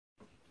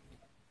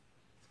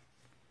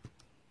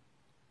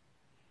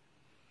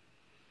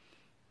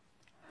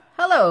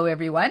Hello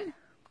everyone,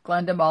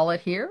 Glenda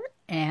Mollet here,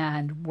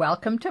 and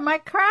welcome to my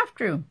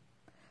craft room.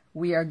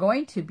 We are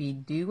going to be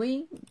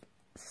doing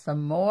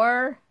some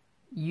more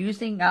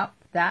using up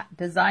that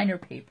designer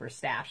paper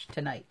stash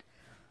tonight.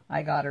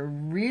 I got a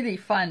really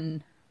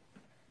fun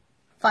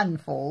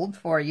fold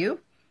for you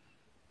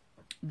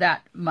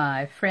that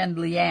my friend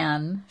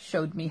Leanne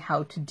showed me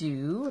how to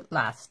do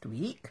last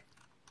week.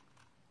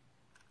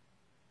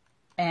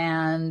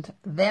 And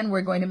then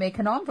we're going to make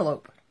an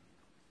envelope.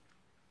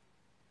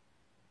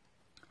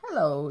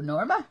 Hello,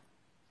 Norma.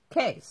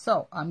 Okay,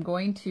 so I'm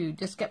going to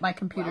just get my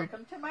computer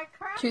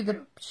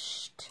to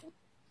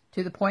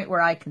the point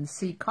where I can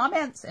see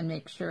comments and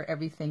make sure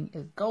everything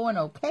is going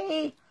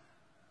okay.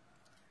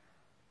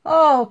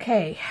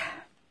 Okay,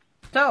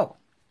 so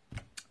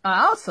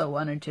I also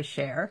wanted to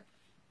share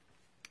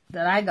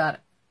that I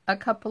got a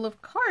couple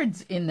of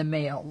cards in the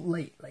mail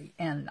lately,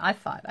 and I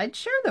thought I'd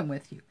share them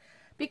with you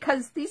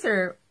because these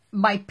are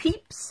my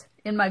peeps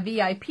in my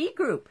VIP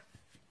group.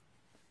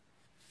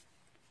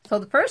 So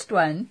the first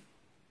one,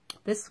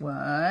 this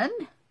one,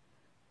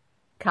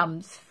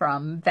 comes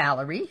from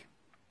Valerie,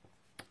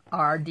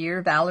 our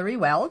dear Valerie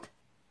Weld,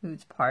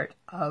 who's part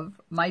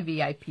of my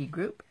VIP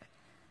group.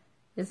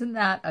 Isn't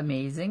that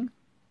amazing?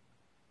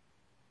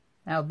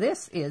 Now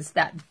this is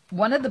that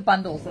one of the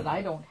bundles that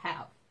I don't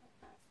have.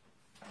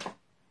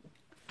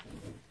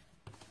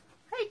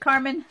 Hey,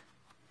 Carmen.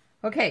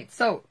 Okay,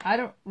 so I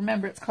don't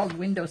remember, it's called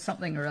Window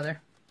something or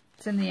other.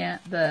 It's in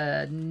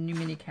the new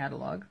mini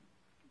catalog.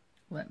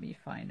 Let me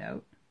find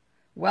out.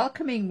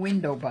 Welcoming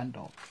Window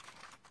Bundle.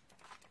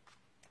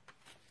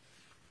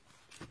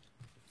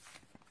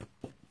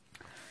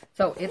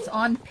 So it's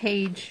on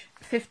page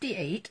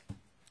 58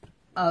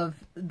 of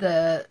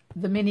the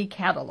mini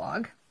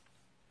catalog.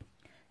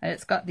 And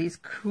it's got these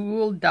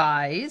cool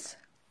dies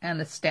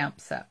and a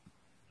stamp set.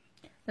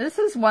 This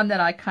is one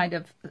that I kind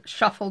of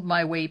shuffled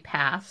my way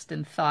past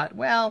and thought,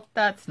 well,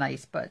 that's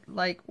nice, but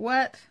like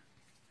what?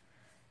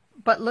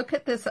 But look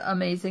at this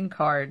amazing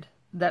card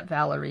that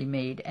Valerie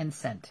made and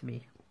sent to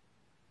me.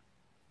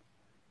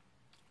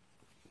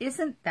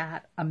 Isn't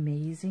that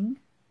amazing?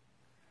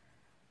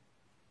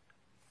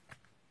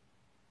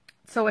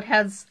 So it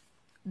has,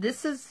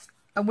 this is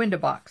a window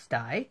box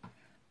die.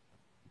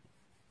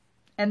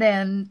 And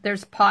then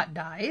there's pot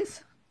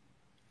dies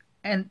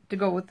and to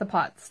go with the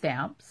pot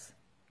stamps.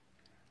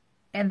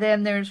 And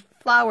then there's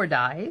flower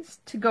dies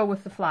to go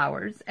with the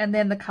flowers, and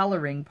then the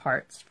coloring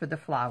parts for the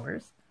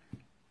flowers.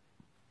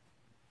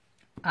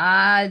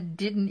 I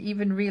didn't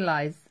even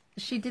realize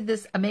she did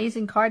this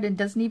amazing card and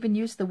doesn't even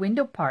use the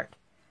window part.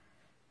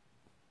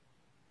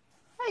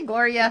 Hi,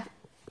 Gloria.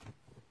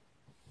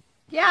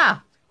 Yeah,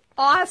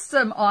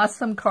 awesome,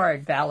 awesome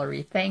card,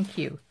 Valerie. Thank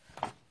you.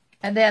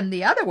 And then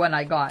the other one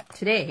I got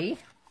today,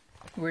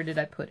 where did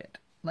I put it?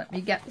 Let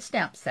me get the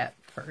stamp set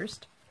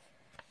first.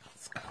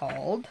 It's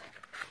called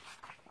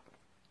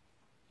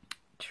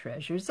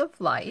Treasures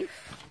of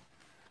Life,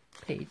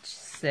 page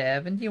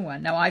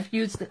 71. Now, I've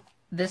used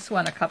this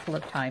one a couple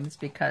of times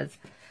because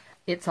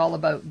it's all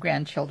about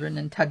grandchildren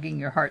and tugging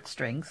your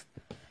heartstrings.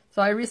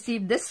 So I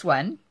received this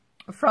one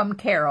from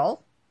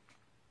Carol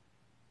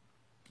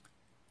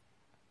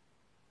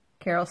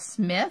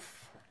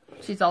Smith.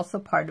 She's also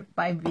part of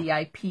my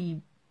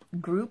VIP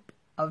group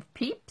of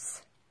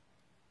peeps.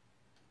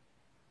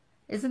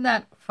 Isn't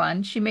that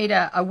fun? She made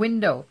a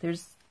window.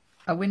 There's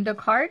a window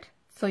card.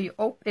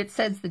 So it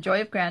says the joy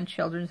of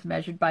grandchildren is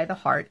measured by the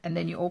heart, and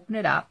then you open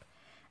it up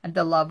and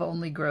the love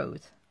only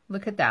grows.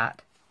 Look at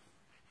that.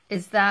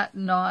 Is that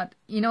not,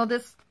 you know,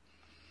 this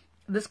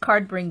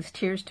card brings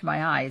tears to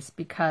my eyes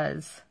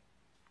because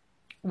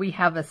we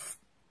have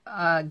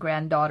a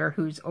granddaughter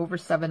who's over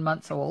 7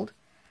 months old,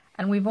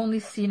 and we've only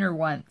seen her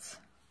once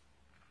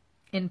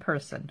in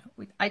person.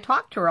 I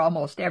talk to her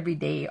almost every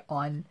day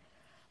on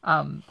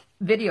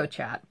video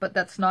chat, but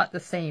that's not the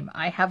same.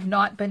 I have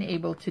not been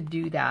able to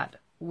do that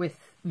with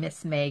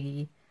Miss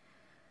Maggie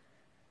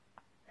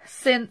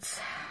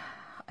since,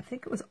 I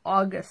think it was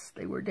August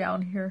they were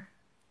down here.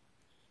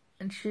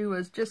 And she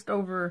was just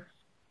over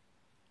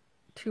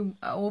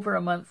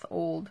a month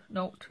old.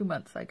 No, 2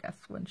 months, I guess,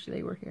 when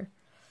they were here.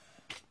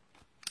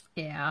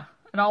 Yeah.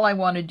 And all I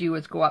want to do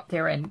is go up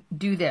there and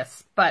do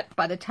this. But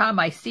by the time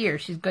I see her,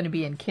 she's going to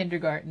be in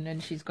kindergarten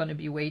and she's going to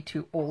be way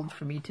too old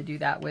for me to do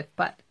that with.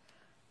 But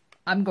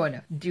I'm going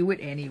to do it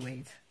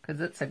anyways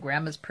because it's a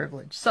grandma's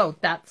privilege. So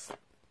that's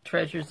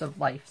Treasures of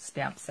Life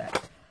stamp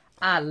set.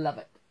 I love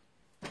it.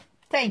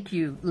 Thank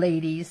you,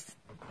 ladies.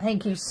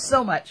 Thank you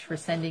so much for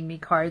sending me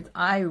cards.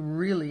 I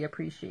really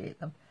appreciate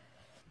them.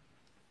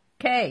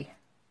 Okay.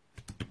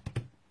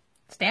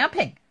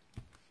 Stamping.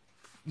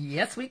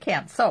 Yes, we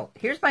can. So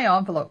here's my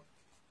envelope.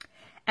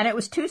 And it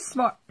was too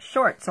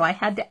short, so I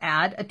had to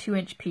add a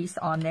 2-inch piece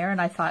on there. And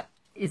I thought,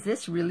 is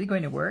this really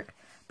going to work?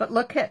 But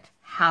look at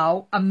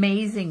how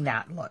amazing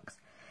that looks.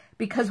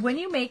 Because when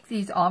you make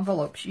these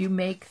envelopes, you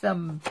make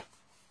them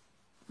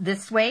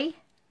this way.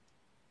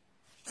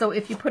 So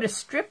if you put a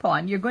strip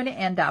on, you're going to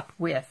end up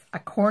with a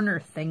corner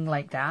thing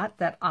like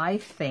that I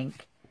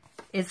think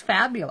is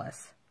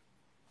fabulous.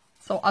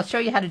 So I'll show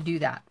you how to do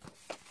that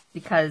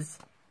because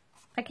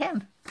I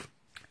can.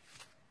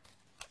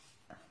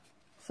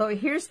 So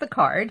here's the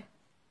card.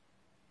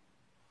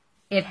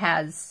 It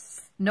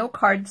has no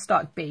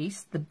cardstock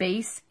base. The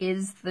base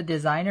is the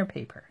designer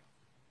paper.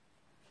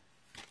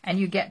 And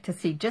you get to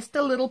see just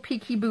a little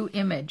peekaboo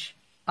image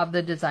of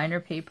the designer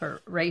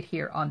paper right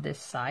here on this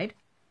side.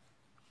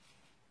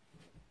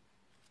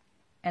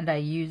 And I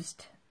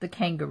used the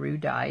kangaroo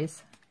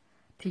dies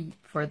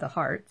for the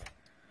hearts.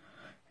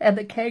 And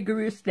the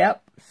kangaroo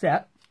step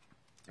set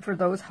for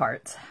those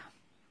hearts.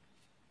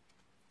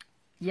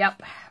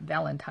 Yep,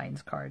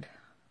 Valentine's card.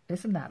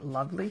 Isn't that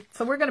lovely?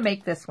 So we're going to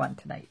make this one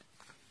tonight.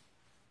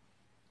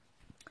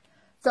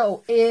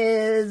 So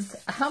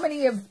how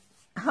many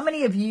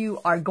of you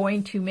are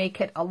going to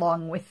make it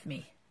along with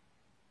me?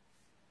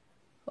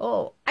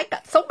 Oh, I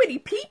got so many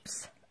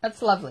peeps.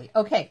 That's lovely.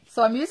 Okay,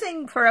 so I'm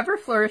using Forever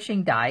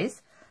Flourishing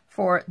dies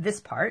for this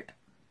part.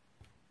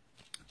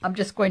 I'm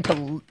just going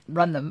to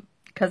run them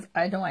because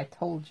I know I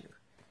told you.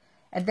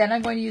 And then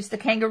I'm going to use the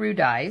kangaroo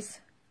dies.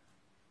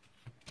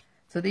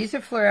 So these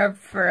are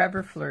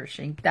Forever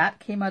Flourishing. That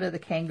came out of the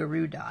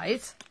kangaroo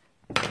dies.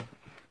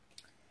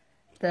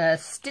 The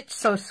Stitch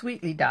So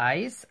Sweetly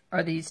dies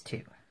are these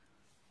two.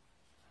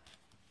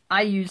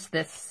 I use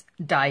this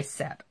die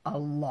set a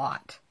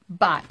lot,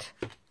 but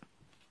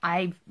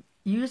I've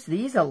used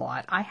these a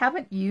lot. I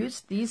haven't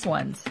used these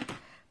ones,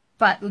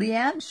 but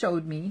Leanne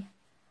showed me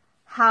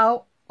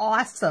how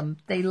awesome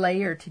they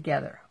layer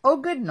together. Oh,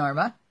 good,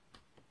 Norma.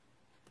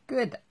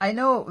 Good. I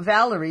know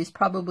Valerie's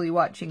probably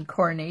watching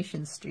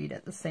Coronation Street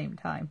at the same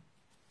time.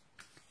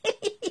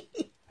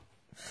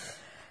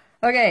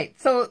 Okay,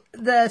 so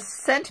the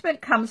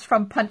sentiment comes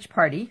from Punch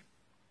Party,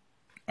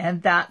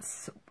 and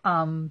that's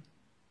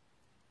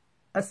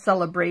a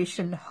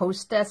celebration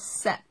hostess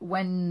set.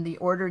 When the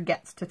order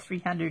gets to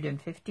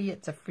 350,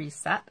 it's a free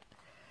set.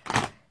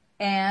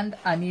 And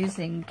I'm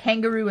using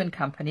Kangaroo and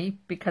Company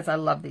because I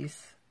love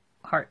these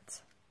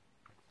hearts.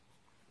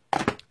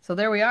 So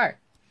there we are.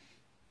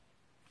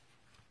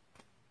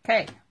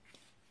 Okay.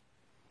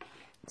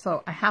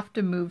 So I have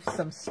to move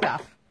some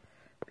stuff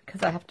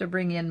because I have to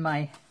bring in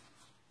my...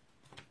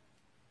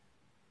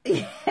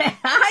 Yeah,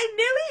 I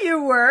knew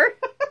you were.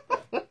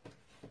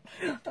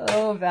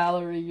 Oh,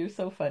 Valerie, you're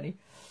so funny.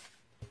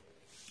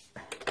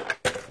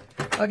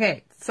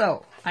 Okay,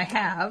 so I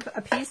have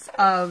a piece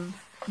of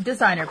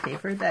designer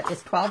paper that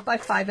is 12 by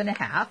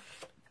 5.5.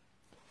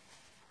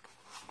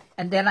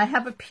 And then I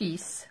have a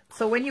piece.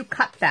 So when you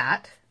cut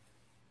that,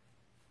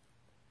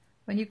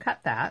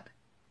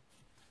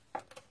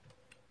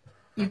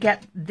 you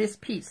get this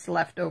piece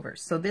left over.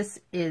 So this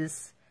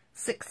is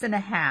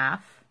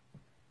 6.5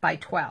 by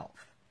 12.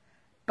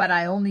 But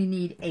I only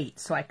need 8,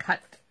 so I cut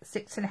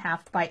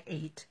 6.5 by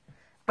 8.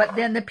 But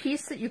then the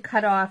piece that you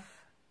cut off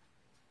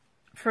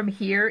from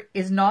here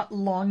is not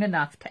long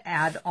enough to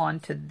add on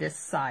to this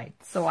side.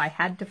 So I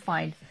had to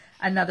find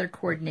another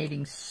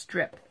coordinating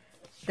strip.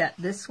 That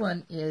this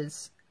one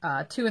is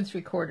 2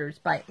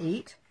 3/4 by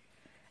 8.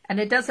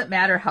 And it doesn't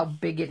matter how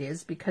big it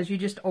is because you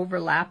just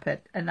overlap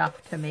it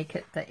enough to make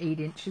it the 8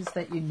 inches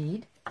that you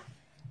need.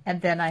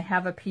 And then I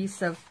have a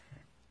piece of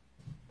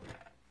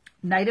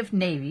Night of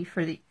Navy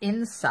for the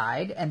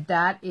inside, and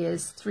that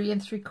is 3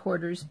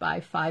 3/4 by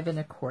 5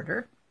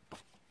 1/4.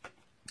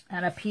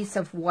 And a piece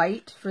of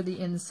white for the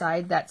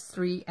inside, that's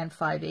 3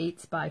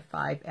 5/8 by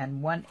 5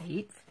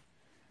 1/8.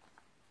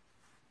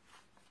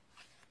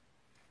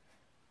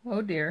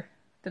 Oh dear,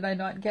 did I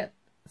not get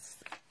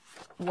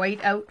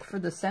white out for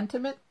the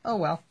sentiment? Oh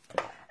well.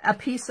 A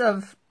piece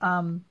of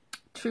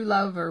True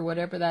Love or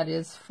whatever that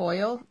is,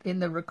 foil in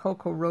the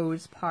Rococo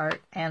Rose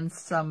part, and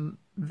some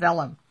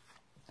vellum.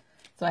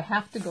 So I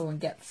have to go and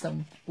get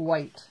some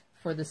white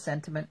for the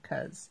sentiment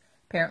because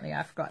apparently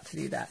I forgot to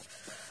do that.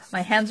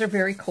 My hands are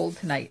very cold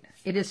tonight.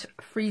 It is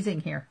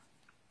freezing here.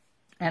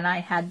 And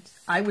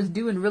I was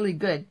doing really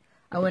good.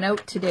 I went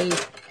out today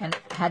and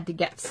had to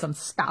get some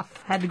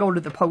stuff. Had to go to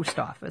the post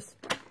office.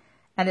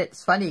 And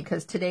it's funny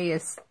because today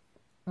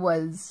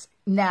was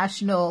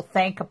National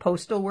Thank a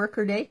Postal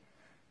Worker Day.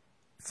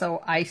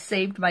 So I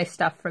saved my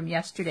stuff from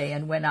yesterday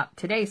and went up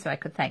today so I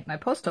could thank my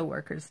postal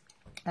workers.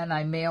 And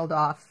I mailed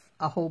off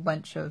a whole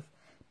bunch of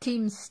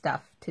Teams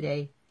stuff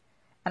today.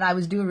 And I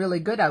was doing really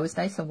good. I was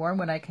nice and warm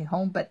when I came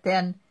home. But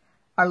then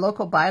our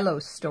local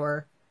Bilo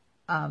store,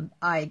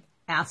 I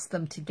asked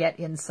them to get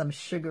in some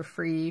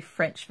sugar-free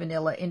French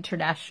vanilla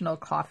international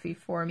coffee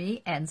for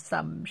me and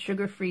some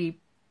sugar-free,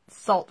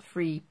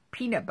 salt-free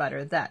peanut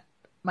butter that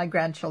my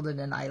grandchildren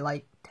and I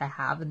like to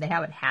have. And they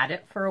haven't had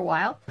it for a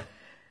while.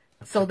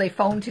 So they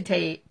phoned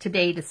today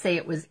to say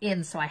it was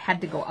in. So I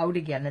had to go out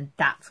again. And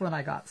that's when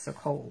I got so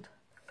cold.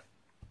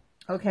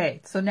 Okay,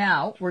 so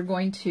now we're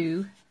going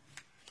to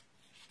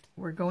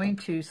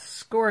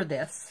score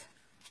this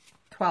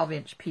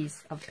 12-inch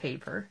piece of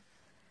paper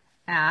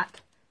at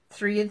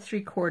 3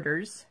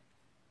 3/4.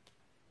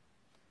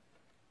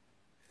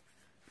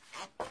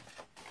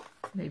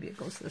 Maybe it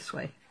goes this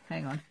way.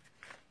 Hang on.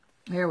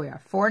 Here we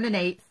are. 4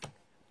 1/8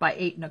 by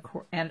 8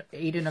 1/4 and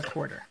 8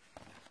 1/4.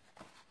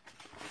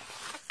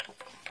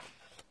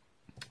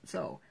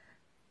 So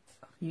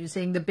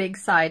using the big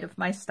side of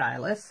my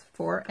stylus,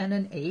 4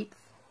 1/8.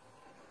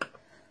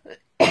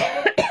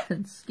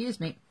 Excuse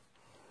me.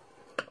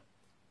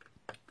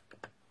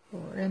 4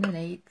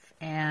 1/8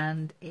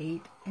 and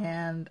 8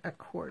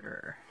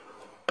 1/4.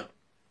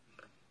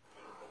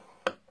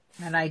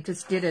 And I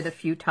just did it a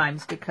few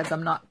times because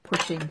I'm not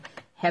pushing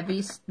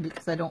heavy,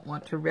 because I don't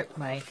want to rip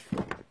my,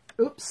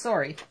 oops,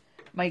 sorry,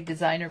 my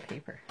designer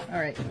paper. All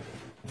right,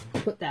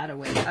 put that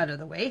away, out of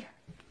the way.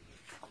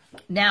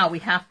 Now we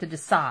have to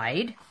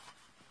decide.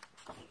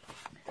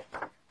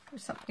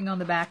 There's something on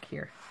the back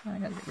here. I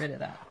gotta get rid of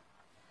that.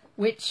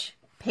 Which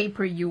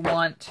paper you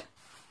want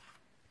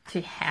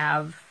to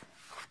have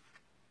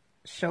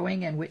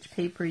showing and which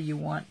paper you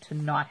want to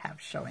not have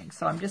showing.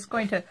 So I'm just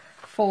going to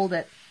fold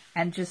it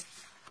and just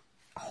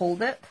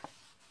hold it.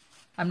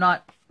 I'm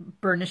not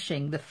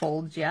burnishing the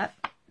folds yet.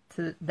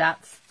 So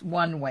that's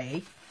one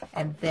way.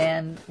 And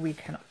then we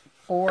can,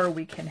 or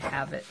we can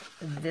have it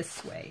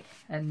this way.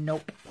 And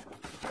nope,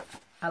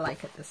 I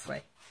like it this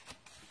way.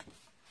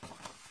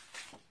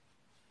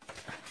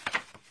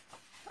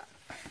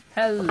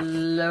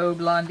 Hello,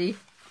 Blondie.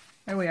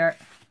 There we are.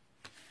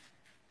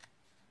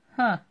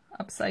 Huh,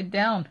 upside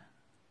down.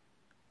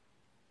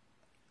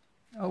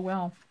 Oh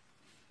well.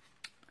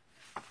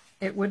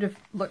 It would have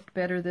looked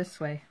better this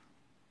way.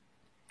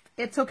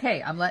 It's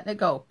okay, I'm letting it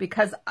go.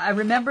 Because I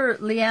remember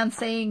Leanne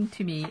saying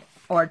to me,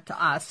 or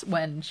to us,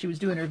 when she was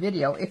doing her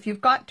video, if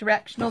you've got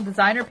directional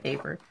designer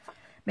paper,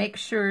 make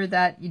sure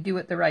that you do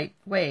it the right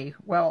way.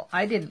 Well,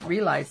 I didn't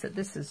realize that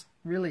this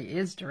really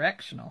is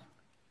directional.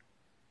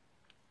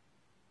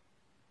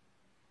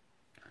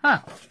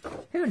 Huh,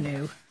 who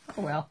knew?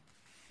 Oh well,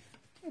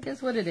 it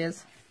is what it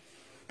is.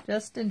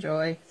 Just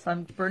enjoy. So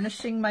I'm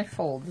burnishing my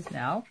folds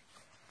now,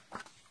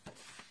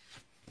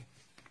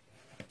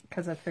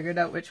 because I figured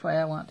out which way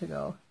I want to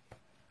go.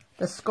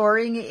 The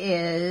scoring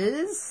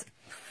is,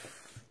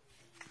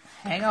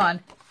 hang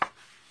on,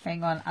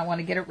 I want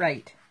to get it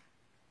right.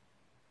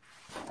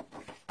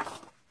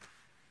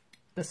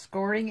 The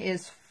scoring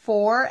is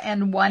 4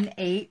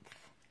 1/8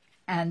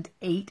 and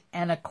 8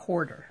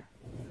 1/4.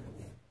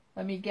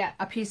 Let me get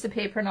a piece of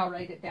paper and I'll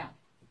write it down.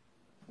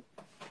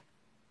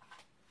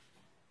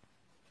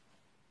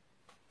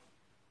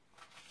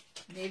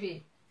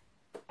 Maybe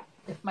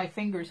if my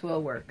fingers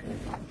will work.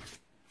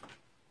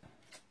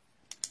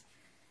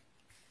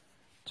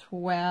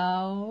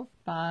 12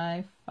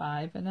 by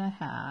 5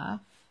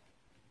 1/2.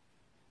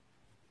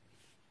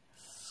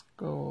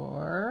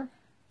 Score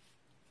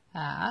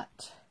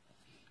at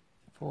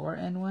 4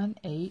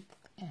 1/8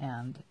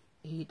 and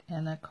 8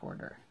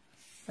 1/4.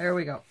 There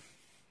we go.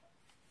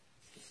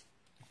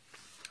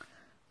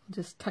 I'll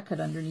just tuck it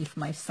underneath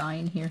my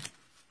sign here.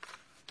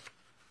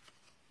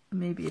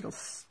 Maybe it'll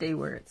stay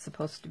where it's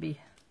supposed to be.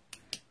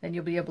 Then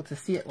you'll be able to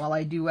see it while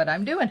I do what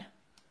I'm doing.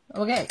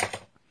 Okay,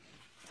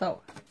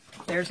 so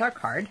there's our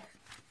card.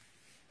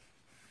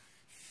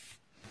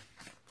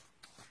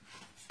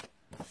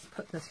 Let's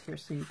put this here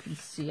so you can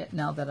see it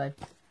now that I've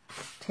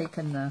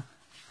taken the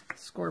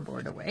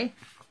scoreboard away.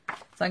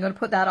 So I'm going to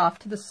put that off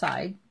to the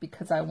side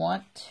because I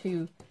want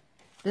to,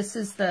 this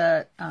is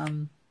the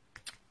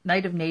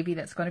Night of Navy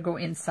that's going to go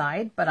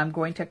inside, but I'm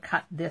going to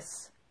cut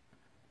this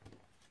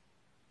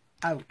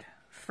out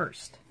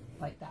first,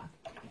 like that.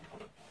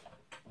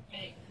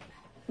 Okay.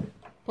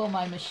 Pull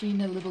my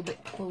machine a little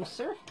bit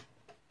closer,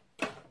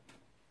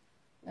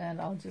 and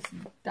I'll just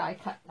die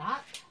cut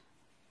that.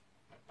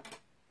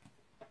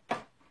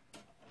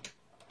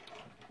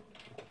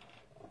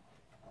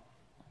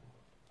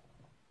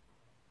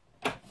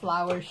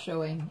 Flowers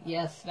showing.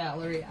 Yes,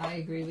 Valerie, I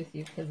agree with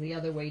you because the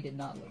other way did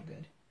not look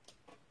good.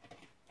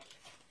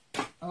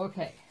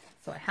 Okay,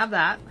 so I have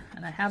that,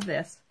 and I have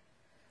this.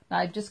 Now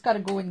I've just got to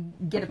go and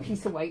get a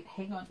piece of white.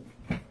 Hang on.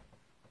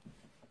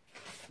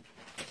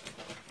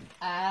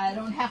 I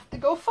don't have to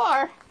go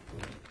far.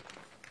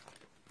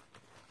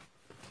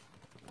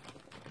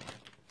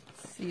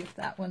 Let's see if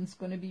that one's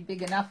going to be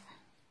big enough.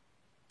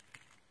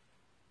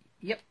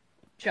 Yep,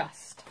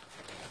 just.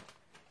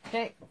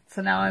 Okay,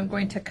 so now I'm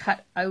going to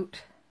cut out.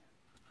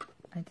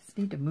 I just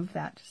need to move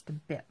that just a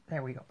bit.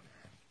 There we go.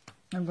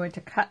 I'm going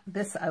to cut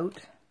this out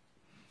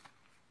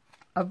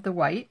of the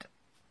white,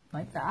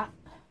 like that.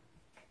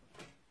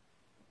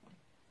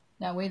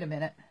 Now, wait a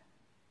minute.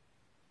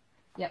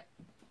 Yep.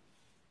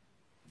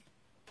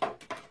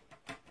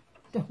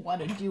 Don't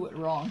want to do it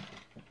wrong.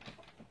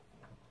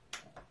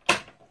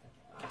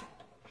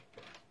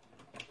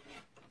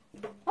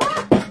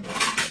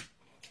 Ah!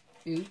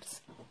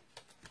 Oops.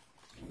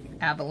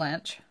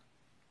 Avalanche.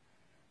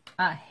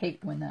 I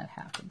hate when that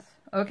happens.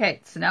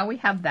 Okay, so now we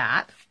have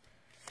that.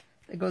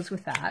 It goes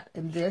with that.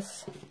 And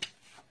this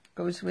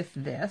goes with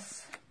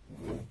this.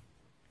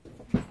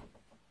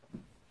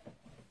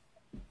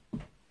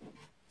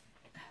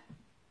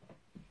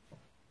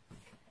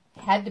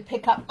 Had to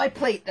pick up my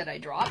plate that I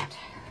dropped,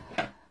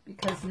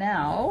 because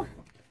now,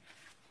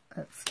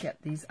 let's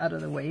get these out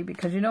of the way,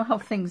 because you know how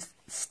things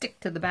stick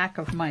to the back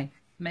of my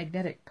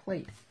magnetic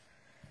plate.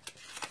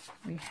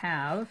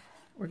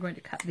 We're going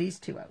to cut these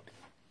two out.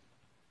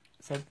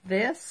 So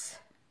this,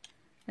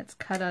 it's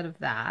cut out of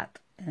that.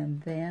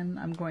 And then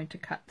I'm going to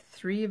cut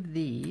 3 of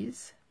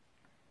these.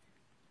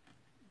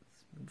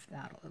 Let's move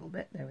that a little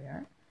bit. There we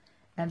are.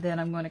 And then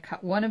I'm going to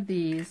cut 1 of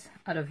these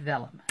out of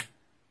vellum.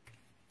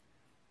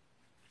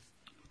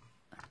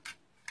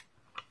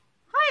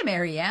 Hi,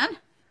 Marianne.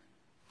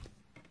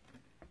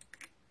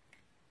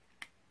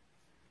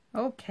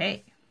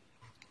 Okay.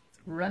 Let's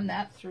run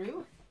that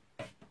through.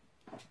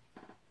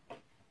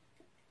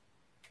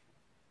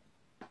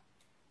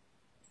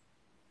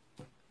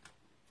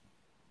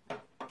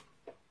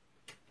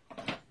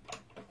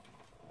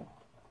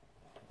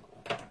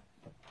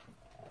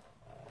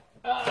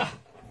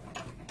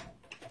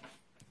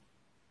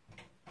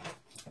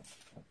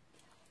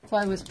 So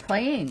I was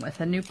playing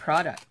with a new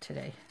product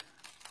today.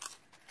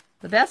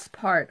 The best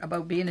part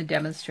about being a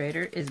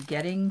demonstrator is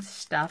getting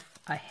stuff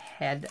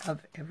ahead of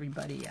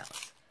everybody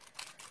else.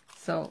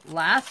 So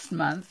last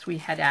month we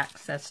had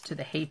access to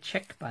the Hey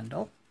Chick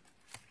bundle.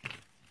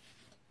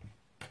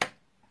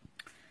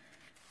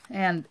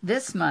 And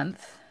this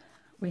month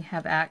we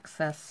have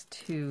access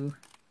to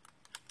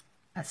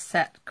a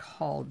set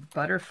called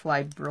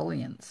Butterfly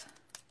Brilliance.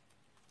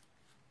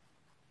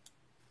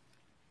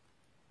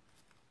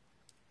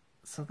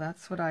 So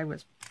that's what I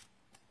was...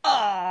 Oh,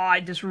 I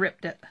just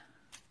ripped it.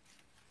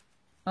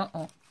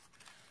 Uh-oh.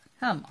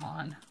 Come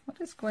on. What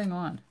is going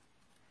on?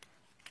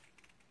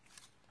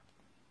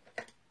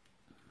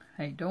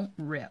 Hey, don't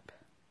rip.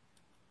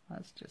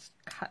 Let's just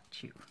cut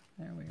you.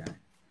 There we are.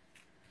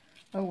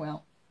 Oh,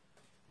 well.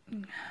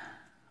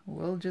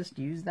 We'll just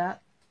use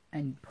that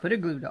and put a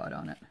glue dot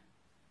on it.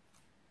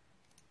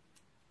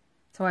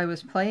 So I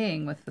was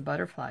playing with the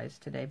butterflies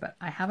today, but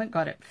I haven't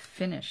got it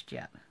finished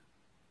yet.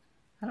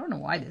 I don't know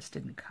why this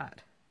didn't cut.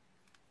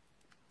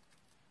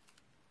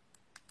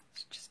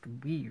 It's just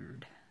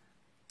weird.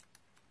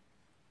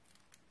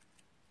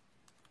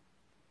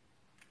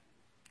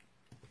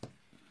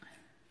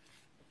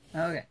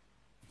 Okay,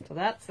 so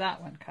that's that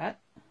one cut.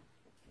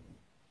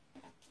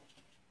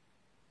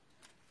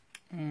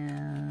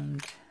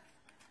 And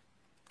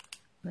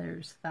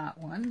there's that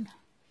one.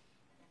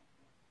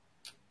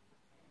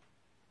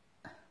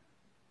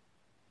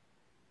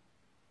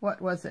 What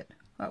was it?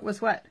 What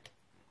was what?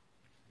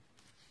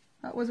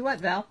 What was what,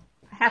 Val?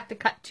 I have to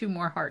cut 2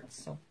 more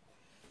hearts, so.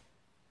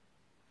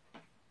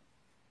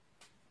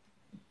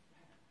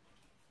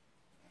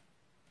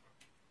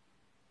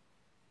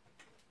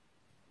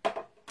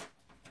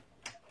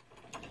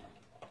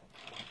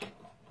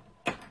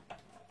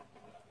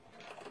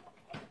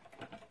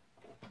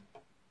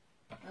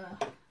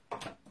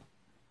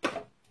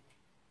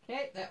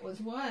 Okay, that was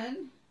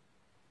 1.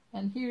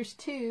 And here's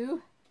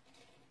 2.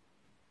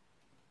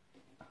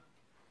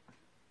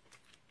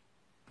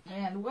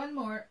 And 1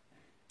 more.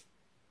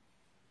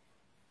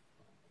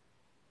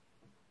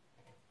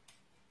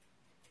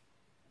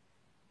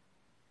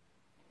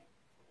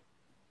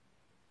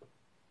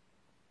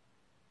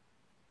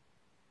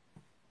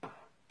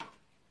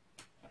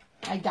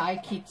 My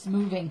die keeps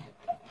moving.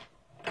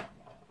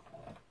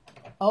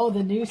 Oh,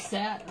 the new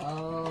set.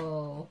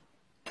 Oh.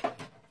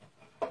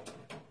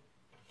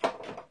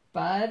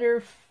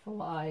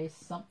 Butterfly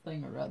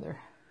something or other.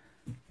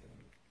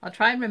 I'll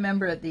try and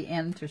remember at the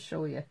end to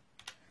show you.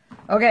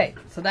 Okay,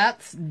 so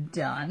that's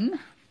done.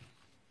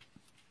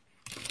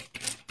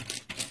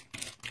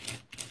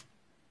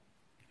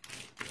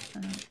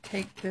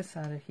 Take this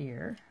out of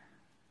here.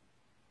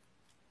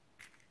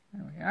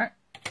 There we are.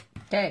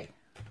 Okay,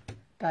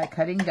 die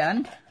cutting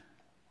done.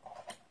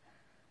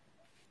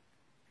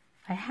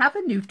 I have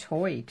a new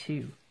toy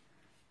too.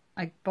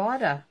 I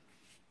bought a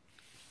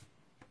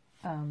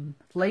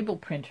label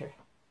printer.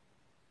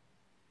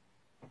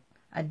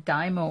 A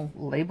Dymo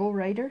label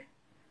writer.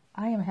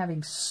 I am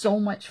having so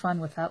much fun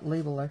with that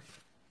labeler.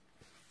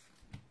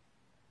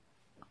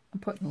 I'm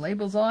putting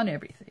labels on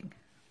everything.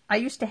 I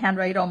used to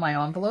handwrite all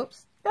my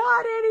envelopes.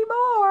 Not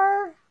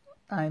anymore.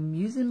 I'm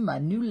using my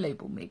new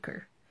label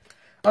maker.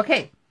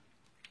 Okay.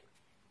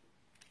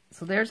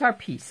 So there's our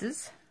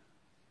pieces.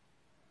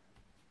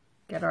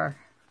 Get our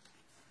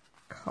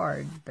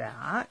card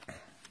back.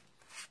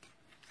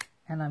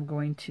 And I'm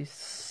going to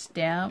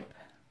stamp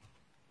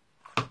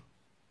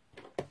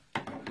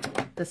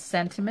the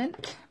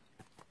sentiment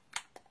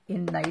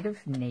in Night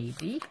of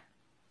Navy.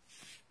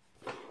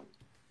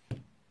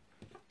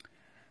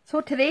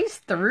 So today's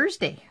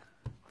Thursday.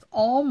 It's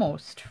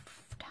almost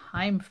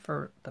time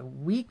for the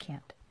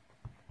weekend.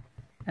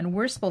 And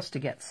we're supposed to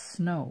get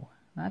snow.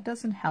 That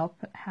doesn't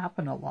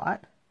happen a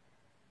lot.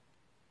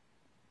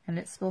 And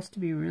it's supposed to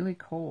be really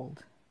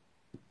cold.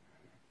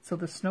 So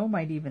the snow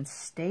might even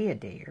stay a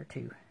day or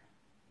 2.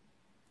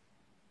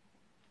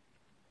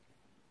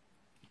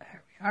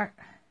 There we are.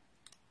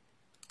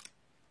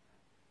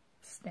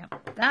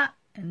 Stamp that.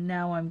 And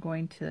now I'm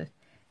going to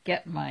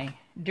get my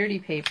dirty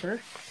paper,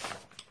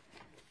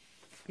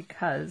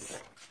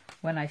 because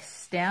when I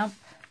stamp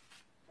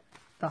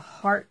the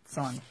hearts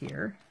on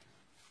here,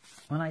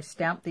 when I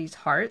stamp these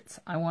hearts,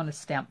 I want to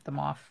stamp them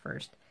off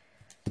first,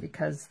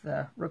 because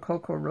the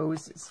Rococo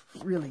Rose is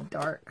really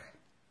dark.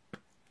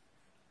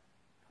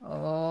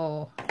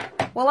 Oh,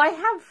 well, I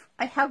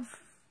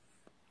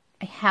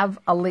have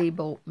a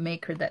label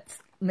maker that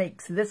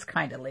makes this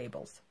kind of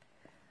labels,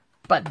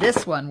 but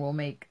this one will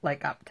make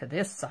like up to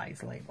this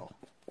size label.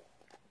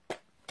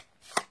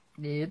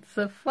 It's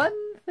a fun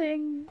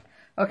thing.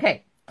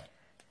 Okay.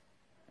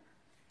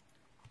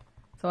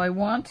 So I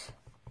want,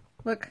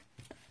 look,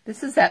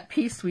 this is that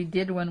piece we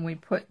did when we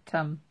put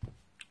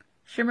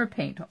shimmer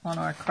paint on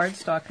our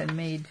cardstock and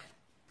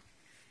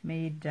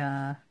made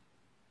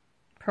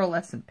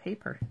pearlescent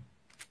paper.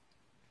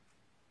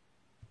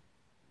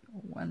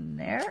 One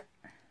there.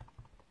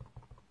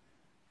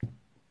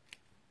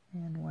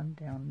 And one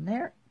down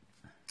there.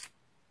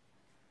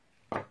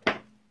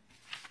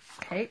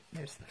 Okay,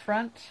 there's the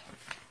front.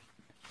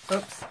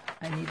 Oops,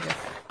 I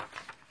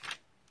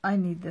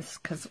need this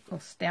because we'll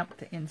stamp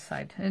the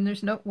inside. And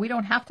we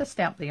don't have to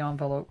stamp the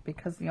envelope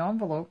because the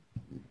envelope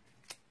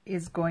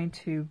is going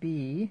to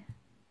be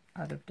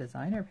out of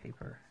designer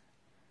paper.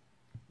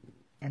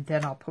 And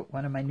then I'll put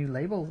one of my new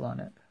labels on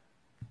it.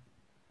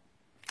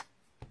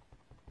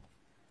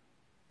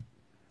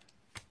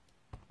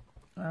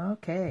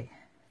 Okay.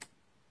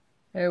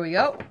 There we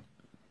go.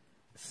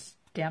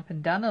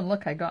 Stamping done, and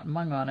look, I got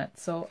mung on it.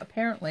 So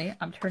apparently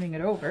I'm turning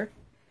it over,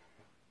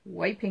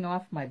 wiping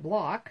off my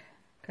block,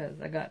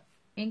 because I got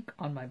ink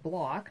on my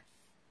block.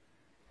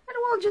 And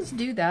we'll just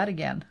do that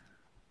again.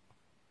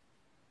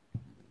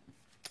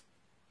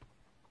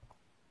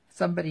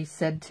 Somebody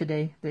said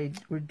today they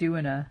were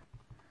doing a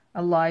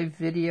live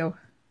video,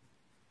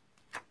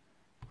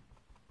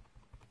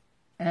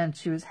 and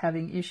she was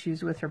having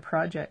issues with her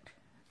project.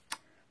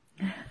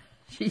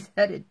 She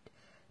said it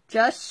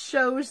just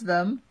shows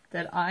them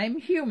that I'm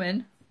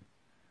human.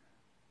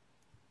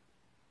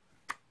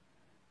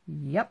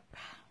 Yep,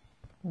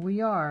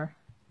 we are.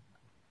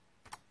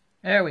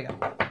 There we go.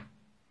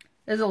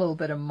 There's a little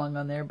bit of mung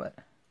on there, but...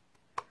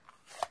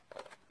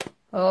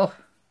 Oh,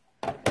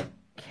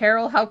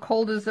 Carol, how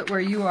cold is it where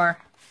you are?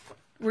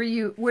 Were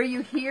you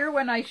here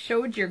when I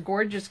showed your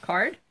gorgeous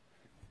card?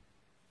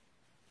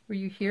 Were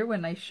you here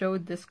when I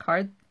showed this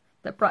card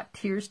that brought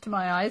tears to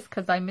my eyes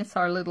because I miss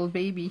our little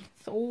baby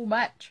so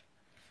much?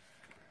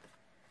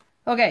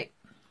 Okay,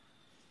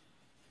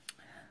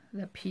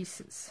 the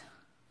pieces.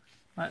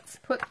 Let's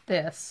put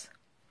this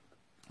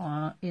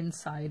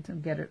inside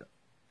and get it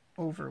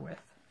over with.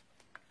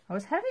 I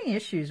was having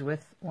issues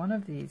with one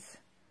of these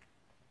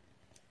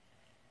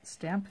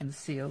Stampin'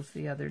 Seals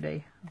the other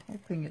day. I'm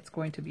hoping it's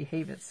going to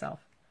behave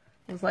itself.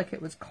 It was like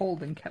it was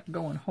cold and kept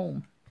going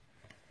home.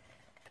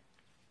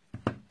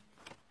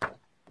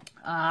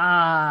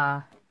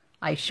 Ah,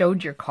 I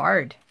showed your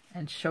card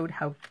and showed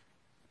how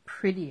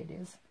pretty it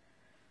is.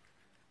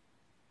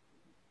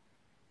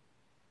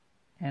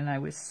 And I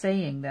was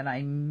saying that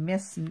I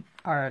miss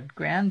our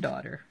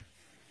granddaughter.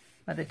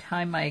 By the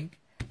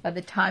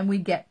time we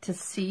get to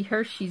see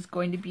her, she's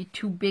going to be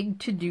too big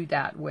to do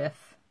that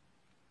with.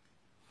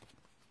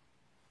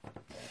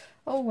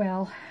 Oh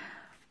well.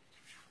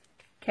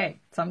 Okay,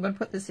 so I'm going to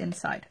put this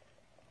inside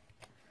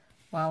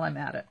while I'm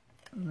at it.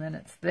 And then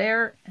it's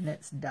there and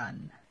it's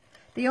done.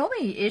 The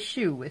only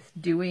issue with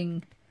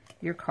doing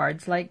your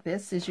cards like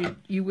this is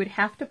you would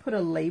have to put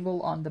a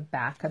label on the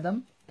back of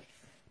them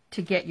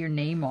to get your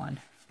name on.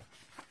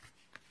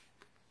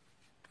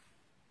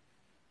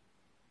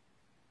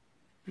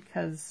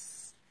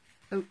 Because,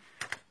 oh,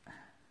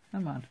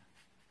 come on.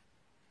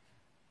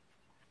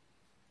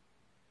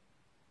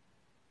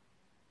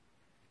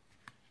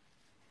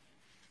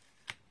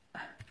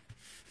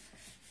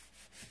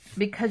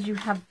 Because you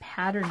have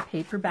pattern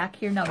paper back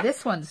here. Now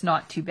this one's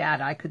not too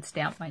bad. I could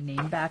stamp my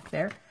name back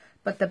there.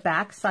 But the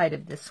back side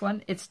of this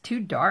one, it's too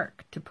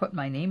dark to put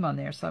my name on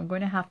there. So I'm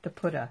going to have to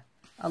put a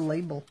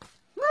label.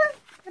 I'm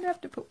going to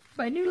have to put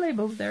my new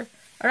labels there.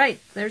 All right,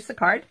 there's the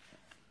card.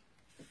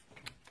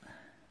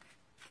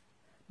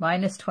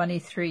 Minus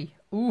 23.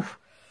 Ooh.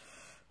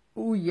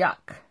 Ooh,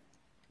 yuck.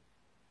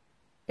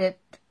 It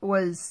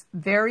was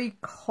very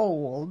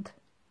cold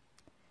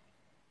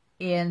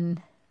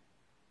in...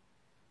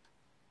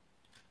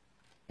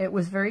 It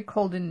was very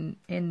cold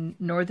in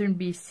northern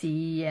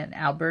BC and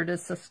Alberta,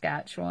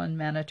 Saskatchewan,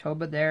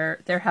 Manitoba.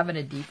 They're having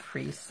a deep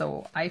freeze,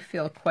 so I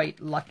feel quite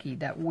lucky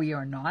that we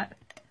are not.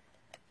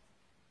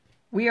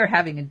 We are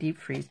having a deep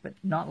freeze, but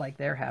not like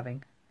they're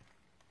having.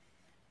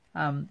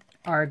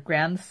 Our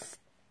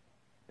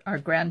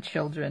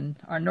grandchildren,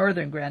 our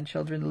northern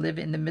grandchildren, live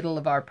in the middle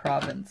of our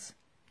province,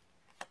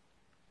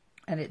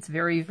 and it's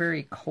very,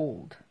 very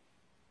cold.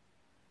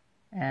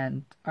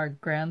 And our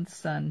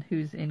grandson,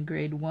 who's in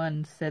grade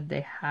 1, said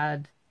they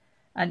had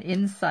an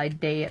inside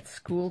day at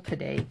school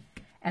today,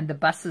 and the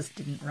buses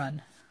didn't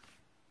run.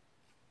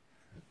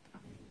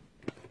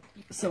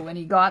 So when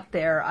he got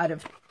there, out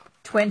of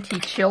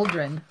 20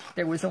 children,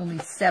 there was only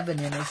 7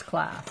 in his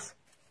class.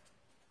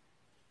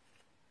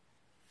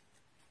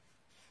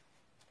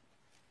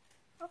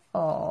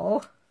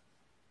 Oh,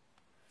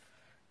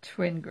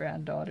 twin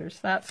granddaughters.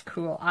 That's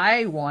cool.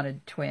 I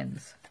wanted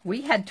twins.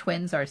 We had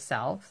twins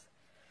ourselves.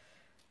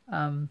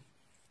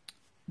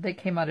 They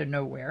came out of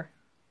nowhere.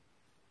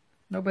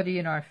 Nobody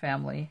in our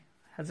family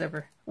has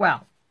ever,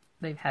 well,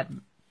 they've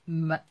had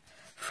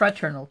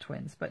fraternal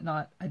twins, but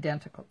not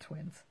identical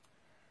twins.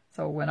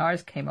 So when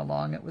ours came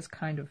along, it was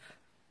kind of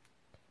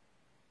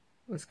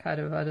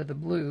out of the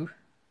blue.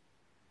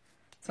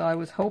 So I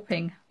was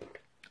hoping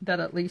that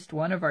at least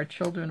one of our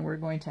children were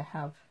going to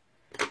have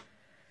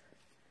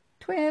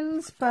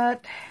twins,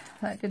 but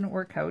that didn't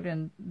work out,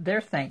 and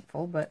they're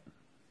thankful, but,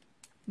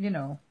 you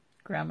know,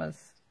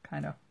 Grandma's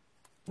kind of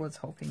was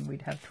hoping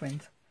we'd have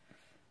twins.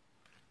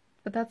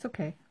 But that's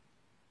okay.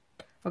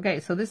 Okay,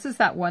 so this is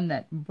that one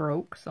that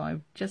broke, so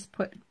I've just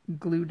put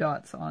glue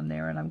dots on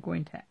there, and I'm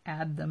going to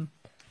add them.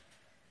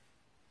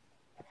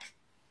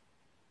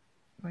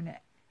 I'm going to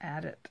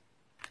add it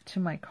to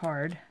my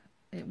card.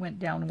 It went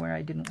down where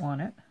I didn't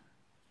want it,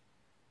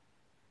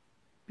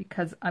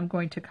 because I'm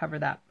going to cover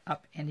that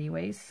up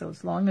anyways, so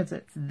as long as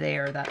it's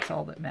there, that's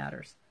all that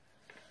matters.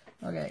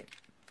 Okay.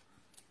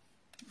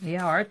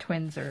 Yeah, our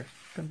twins are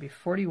going to be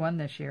 41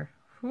 this year.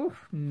 Whew,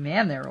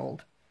 man, they're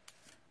old.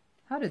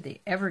 How did they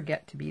ever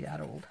get to be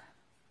that old?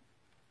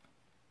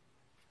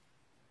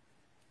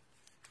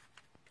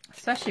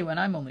 Especially when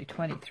I'm only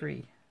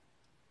 23.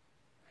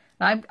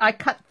 Now, I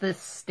cut this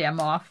stem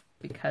off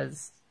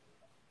because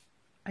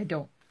I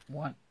don't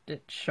want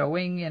it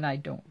showing and I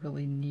don't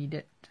really need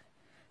it.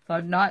 So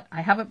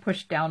I haven't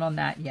pushed down on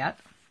that yet.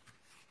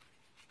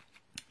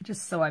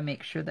 Just so I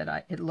make sure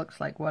that it looks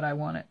like what I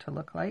want it to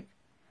look like.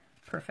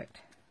 Perfect.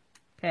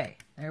 Okay,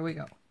 there we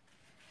go.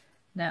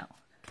 Now,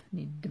 I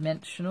need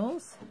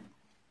dimensionals.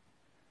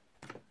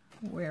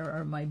 Where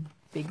are my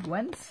big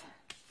ones?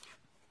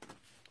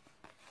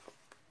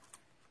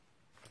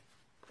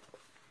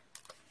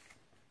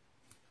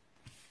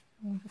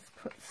 I'll just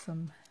put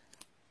some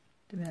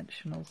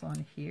dimensionals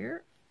on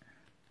here.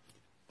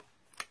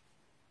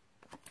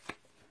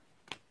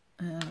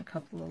 And a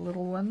couple of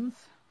little ones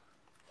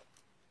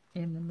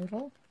in the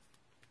middle.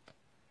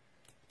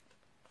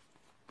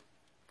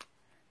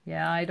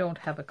 Yeah, I don't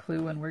have a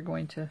clue when we're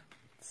going to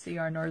see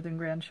our northern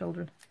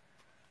grandchildren.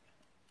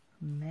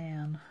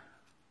 Man,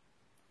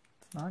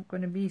 it's not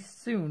going to be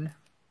soon.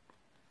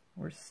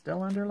 We're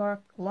still under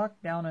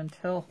lockdown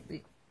until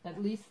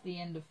at least the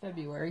end of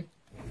February.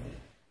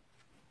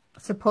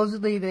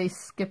 Supposedly they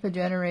skip a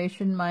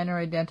generation, mine are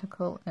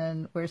identical,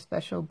 and wear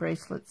special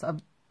bracelets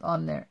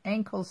on their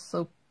ankles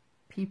so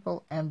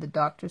people and the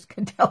doctors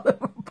can tell them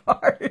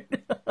apart.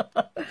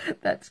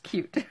 That's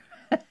cute.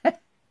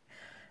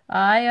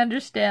 I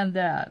understand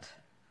that.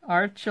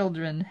 Our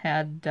children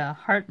had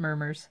heart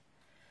murmurs,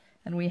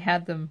 and we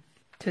had them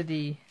to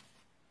the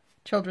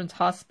Children's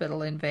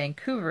Hospital in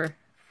Vancouver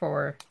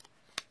for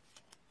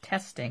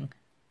testing.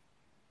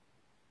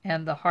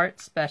 And the heart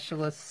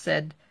specialist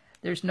said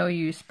there's no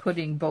use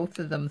putting both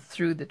of them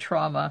through the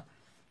trauma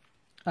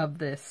of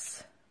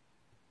this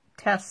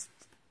test.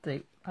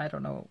 I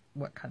don't know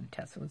what kind of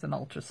test. It was an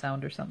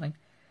ultrasound or something.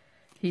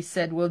 He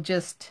said, we'll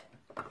just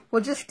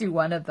do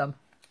one of them,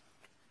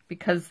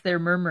 because their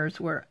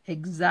murmurs were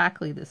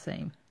exactly the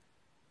same.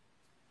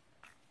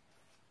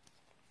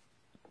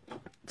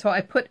 So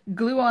I put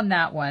glue on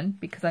that one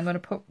because I'm going to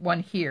put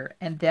one here,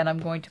 and then I'm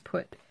going to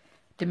put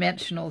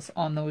dimensionals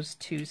on those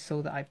two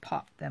so that I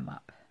pop them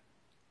up.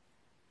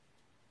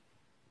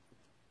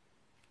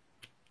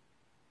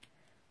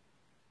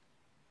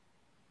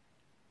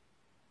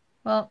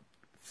 Well,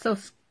 so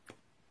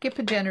skip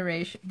a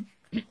generation.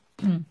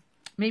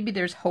 Maybe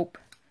there's hope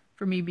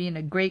for me being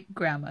a great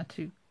grandma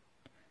to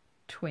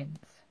twins.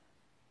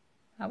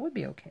 That would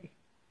be okay.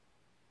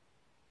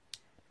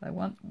 I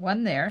want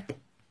one there.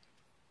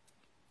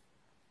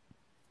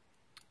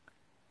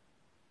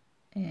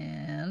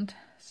 And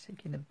it's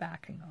taking the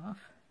backing off.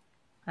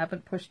 I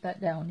haven't pushed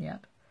that down yet.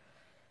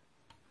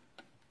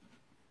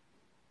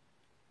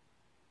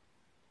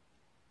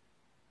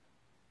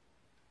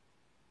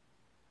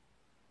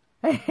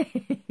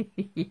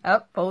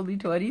 Yep, only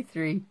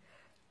 23.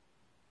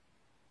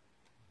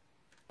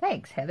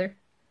 Thanks, Heather.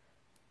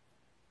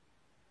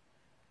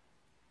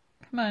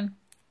 Come on.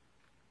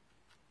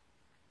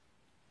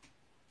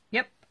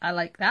 Yep, I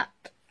like that.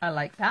 I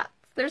like that.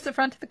 There's the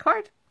front of the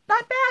card.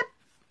 Not bad.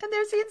 And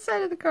there's the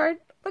inside of the card.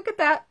 Look at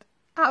that.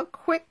 How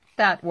quick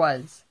that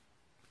was.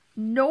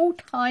 No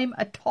time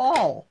at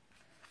all.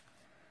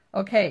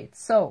 Okay,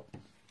 so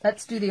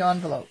let's do the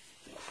envelope.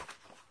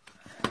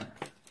 I'm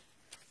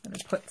going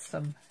to put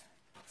some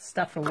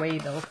stuff away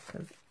though,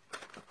 because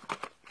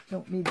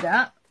don't need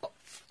that.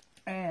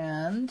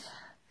 And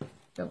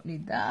don't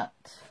need that.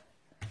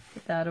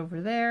 Put that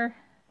over there.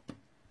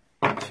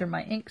 Make sure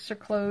my inks are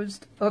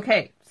closed.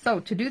 Okay, so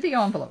to do the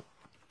envelope,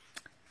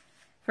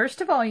 first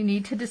of all, you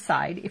need to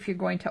decide if you're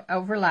going to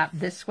overlap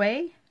this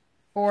way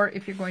or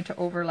if you're going to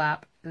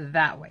overlap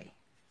that way.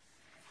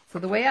 So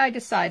the way I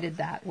decided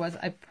that was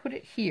I put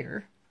it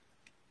here.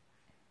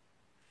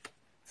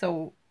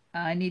 So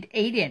I need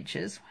 8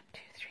 inches. 1, 2,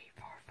 3,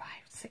 4, 5,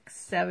 6,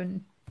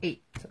 7,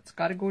 8. So it's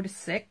got to go to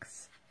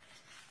 6.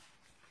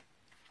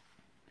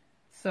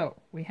 So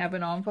we have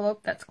an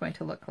envelope that's going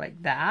to look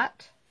like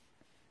that,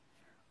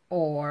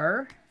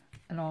 or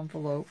an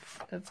envelope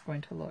that's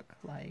going to look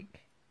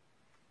like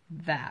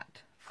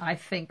that. I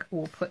think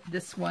we'll put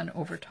this one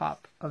over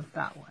top of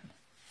that one.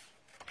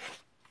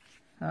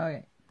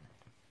 Okay.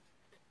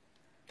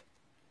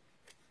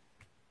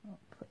 I'll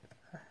put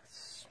a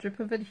strip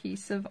of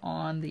adhesive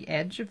on the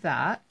edge of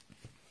that,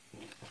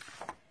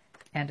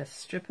 and a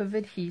strip of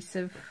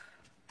adhesive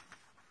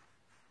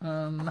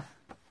it's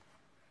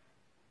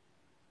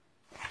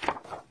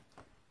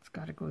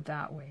got to go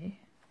that way.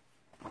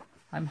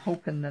 I'm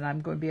hoping that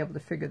I'm going to be able to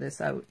figure this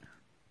out,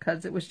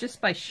 because it was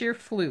just by sheer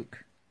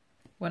fluke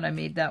when I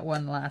made that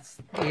one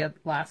last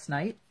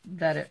night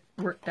that it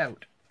worked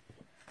out.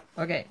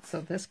 Okay,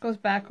 so this goes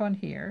back on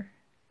here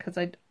because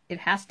it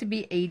has to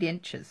be 8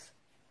 inches.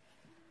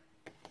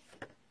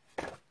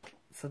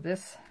 So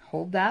this,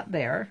 hold that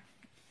there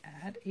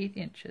at 8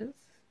 inches,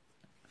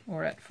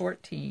 or at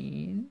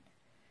 14,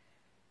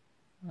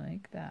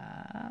 like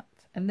that.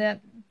 And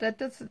that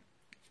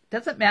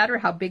doesn't matter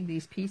how big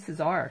these pieces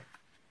are.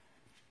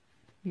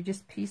 You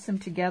just piece them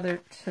together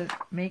to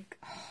make,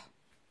 oh,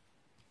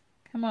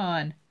 come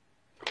on,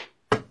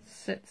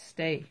 sit,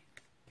 stay,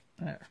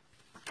 there.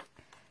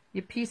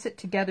 You piece it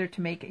together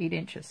to make 8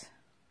 inches.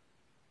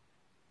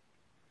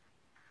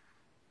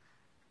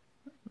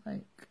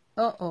 Like,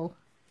 uh-oh.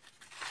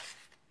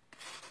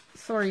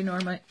 Sorry,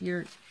 Norma,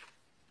 your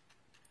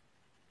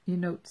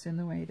note's in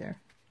the way there.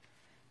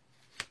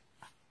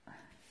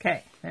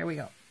 Okay, there we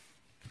go.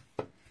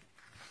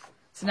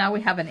 So now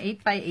we have an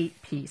 8x8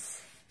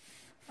 piece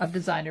of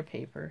designer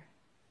paper.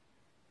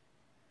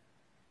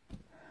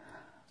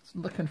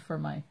 Looking for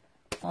my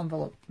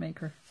envelope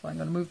maker, so I'm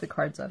going to move the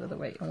cards out of the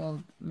way and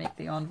we'll make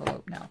the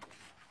envelope now.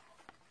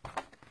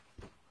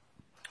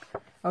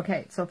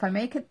 Okay, so if I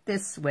make it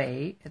this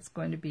way, it's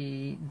going to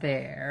be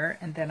there,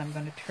 and then I'm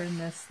going to turn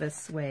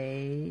this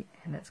way,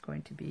 and it's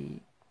going to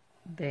be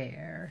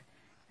there,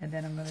 and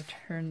then I'm going to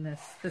turn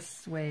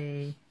this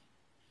way.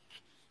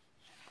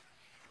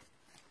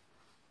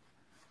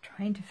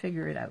 Trying to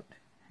figure it out.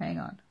 Hang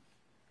on.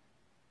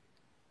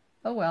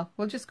 Oh well,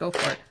 we'll just go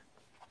for it.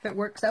 If it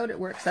works out, it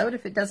works out.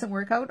 If it doesn't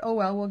work out, oh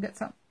well, we'll get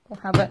some. We'll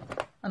have an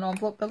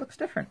envelope that looks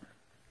different.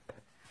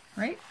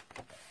 Right?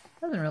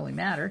 Doesn't really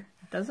matter,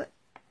 does it?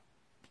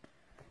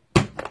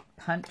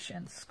 Punch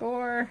and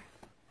score.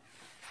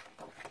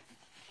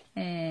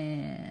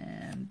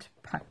 And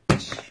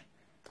punch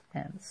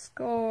and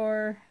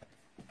score.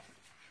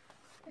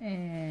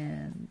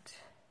 And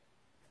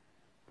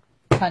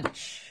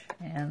punch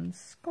and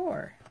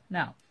score.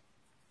 Now,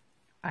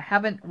 I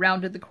haven't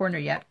rounded the corner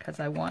yet because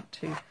I want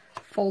to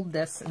fold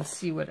this and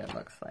see what it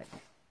looks like.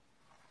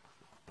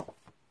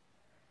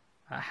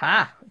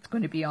 Aha! It's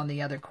going to be on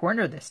the other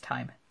corner this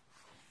time.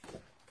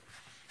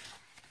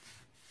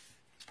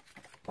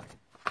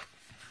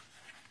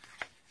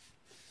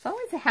 It's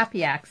always a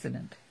happy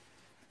accident.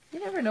 You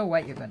never know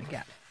what you're going to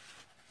get.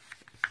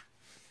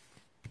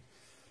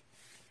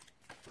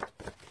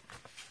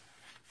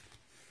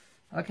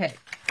 Okay,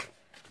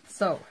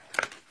 so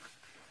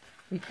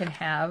we can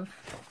have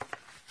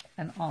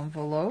an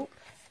envelope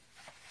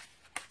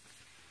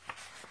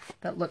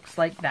that looks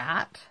like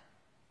that,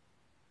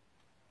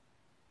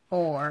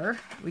 or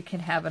we can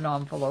have an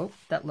envelope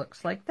that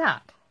looks like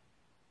that.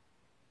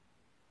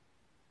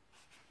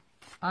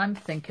 I'm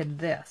thinking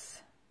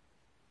this.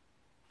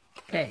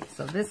 Okay,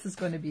 so this is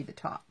going to be the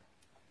top.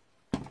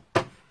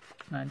 And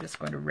I'm just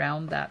going to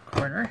round that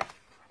corner.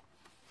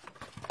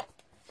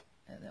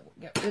 And then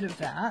we'll get rid of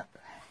that.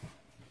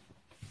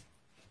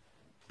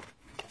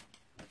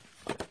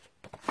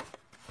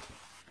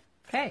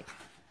 Okay.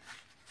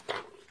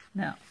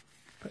 Now,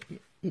 put the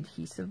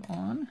adhesive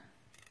on.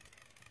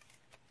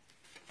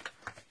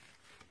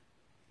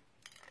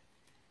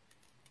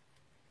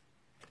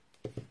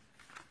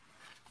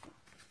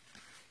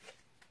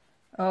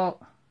 Oh,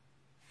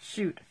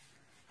 shoot.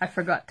 I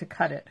forgot to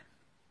cut it.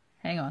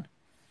 Hang on.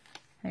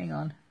 Hang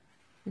on.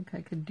 I think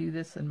I could do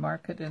this and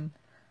mark it, and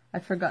I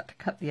forgot to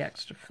cut the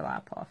extra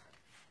flap off.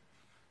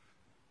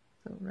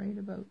 So right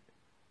about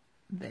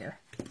there.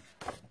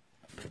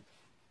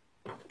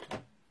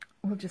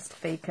 We'll just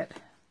fake it.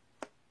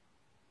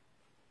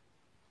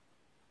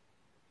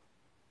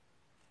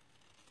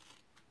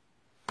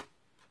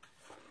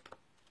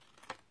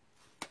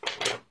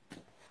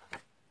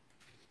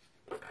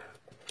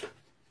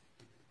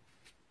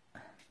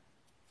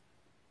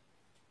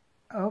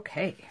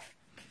 Okay,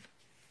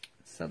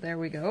 so there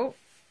we go,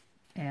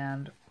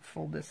 and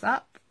fold this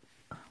up.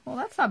 Well,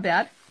 that's not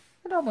bad.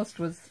 It almost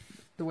was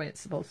the way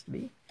it's supposed to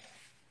be.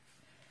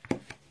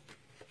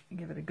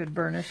 Give it a good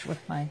burnish with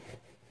my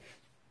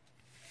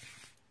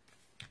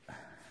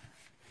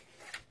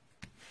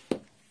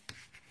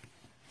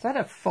So I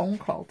had a phone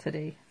call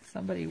today.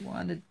 Somebody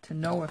wanted to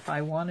know if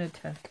I wanted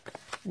to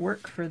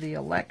work for the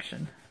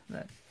election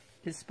that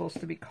is supposed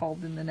to be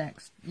called in the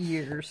next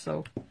year or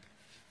so.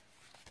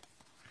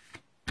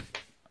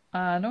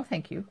 No,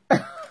 thank you.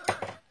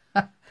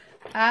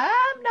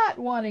 I'm not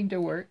wanting to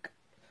work.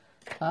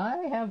 I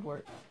have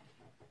work.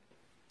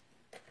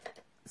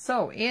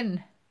 So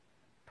in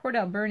Port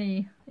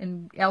Alberni,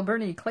 in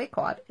Alberni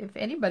Claycott, if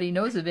anybody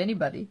knows of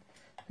anybody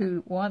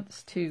who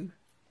wants to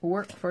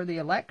work for the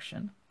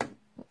election,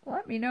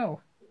 let me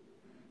know.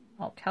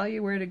 I'll tell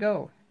you where to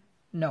go.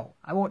 No,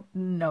 I won't.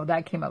 No,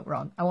 that came out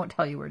wrong. I won't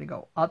tell you where to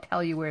go. I'll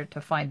tell you where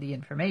to find the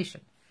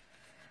information.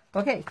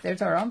 Okay,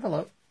 there's our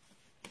envelope.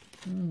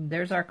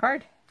 There's our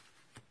card.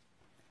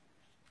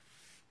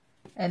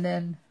 And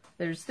then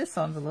there's this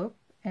envelope.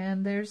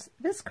 And there's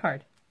this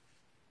card.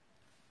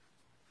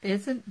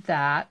 Isn't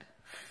that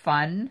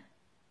fun?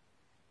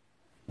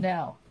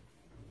 Now,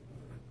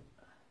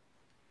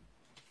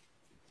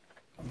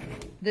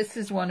 this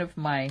is one of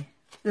my,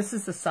 this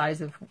is the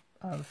size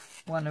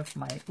of one of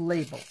my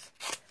labels.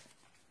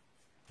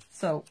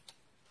 So,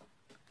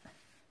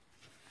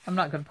 I'm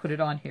not going to put it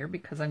on here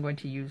because I'm going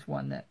to use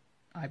one that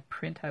I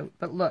print out.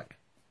 But look,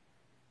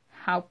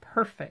 how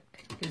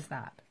perfect is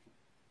that?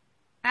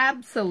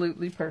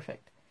 Absolutely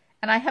perfect.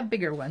 And I have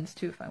bigger ones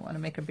too if I want to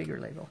make a bigger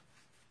label.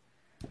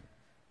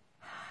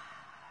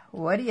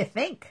 What do you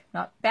think?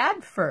 Not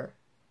bad for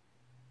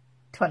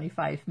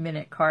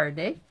 25-minute card,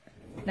 eh?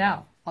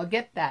 Now, I'll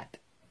get that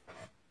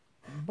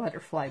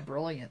butterfly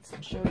brilliance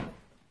and show you.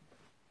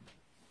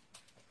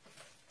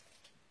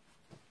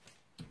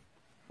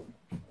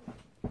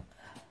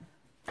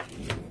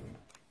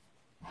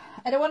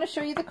 I don't want to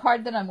show you the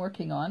card that I'm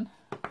working on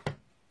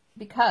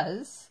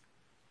because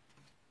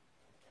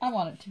I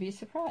want it to be a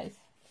surprise.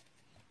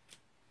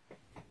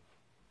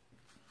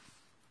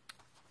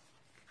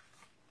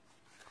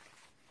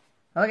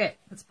 Okay,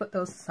 let's put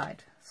those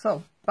aside.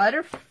 So,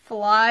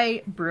 Butterfly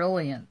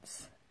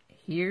Brilliance.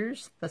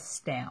 Here's the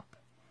stamp.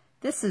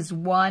 This is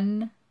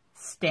one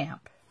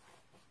stamp.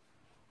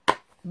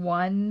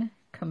 One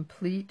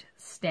complete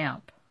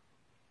stamp.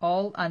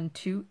 All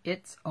unto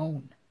its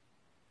own.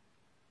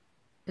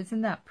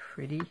 Isn't that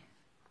pretty?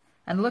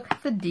 And look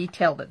at the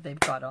detail that they've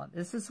got on.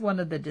 This is one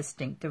of the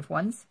distinctive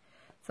ones.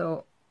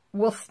 So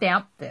we'll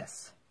stamp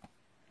this.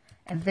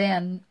 And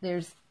then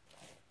there's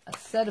a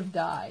set of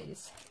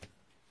dies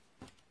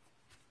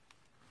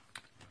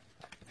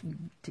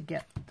to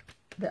get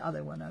the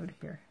other one out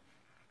here.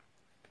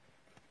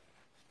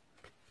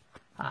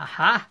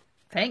 Aha!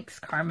 Thanks,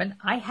 Carmen.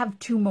 I have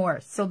 2 more.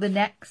 So the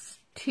next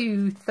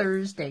 2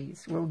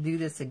 Thursdays, we'll do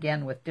this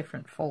again with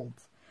different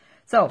folds.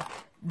 So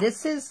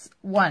this is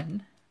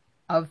one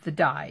of the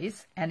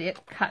dies, and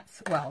it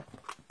cuts, well,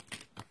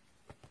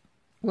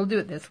 we'll do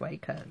it this way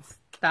because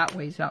that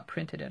way is not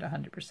printed at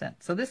 100%.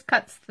 So this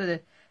cuts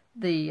the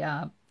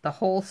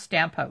whole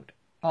stamp out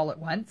all at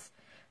once.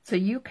 So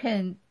you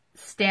can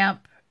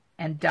stamp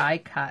and die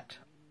cut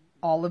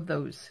all of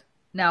those.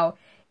 Now,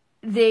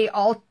 they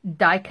all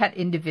die cut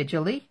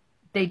individually.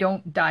 They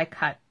don't die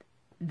cut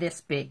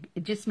this big.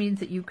 It just means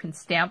that you can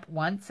stamp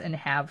once and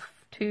have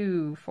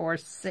 2, 4,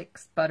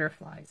 6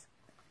 butterflies.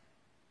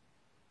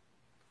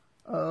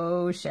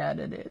 Oh,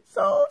 Shannon, it's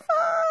so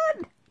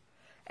fun!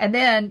 And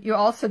then you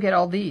also get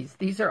all these.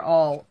 These are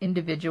all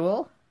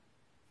individual.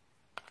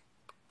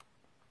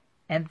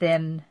 And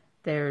then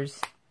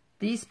there's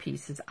these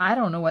pieces. I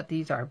don't know what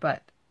these are,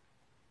 but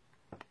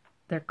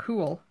they're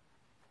cool.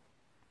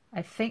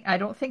 I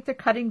don't think they're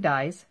cutting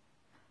dies.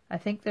 I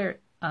think they're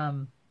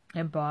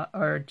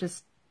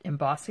just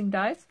embossing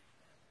dies.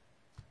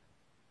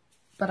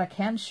 But I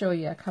can show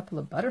you a couple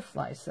of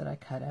butterflies that I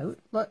cut out.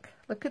 Look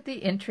at the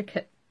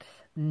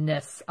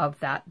intricateness of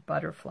that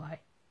butterfly.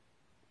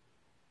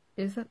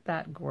 Isn't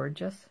that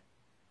gorgeous?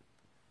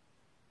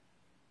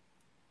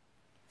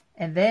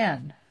 And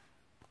then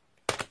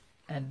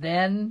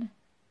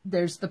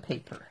there's the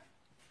paper.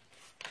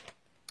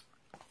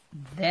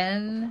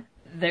 Then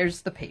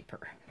there's the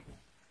paper.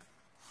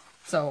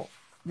 So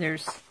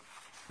there's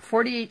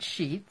 48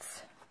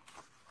 sheets.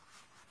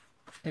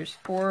 There's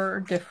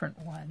 4 different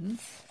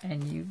ones,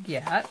 and you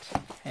get,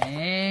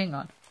 hang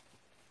on,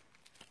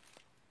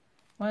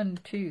 1,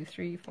 2,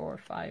 3, 4,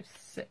 5,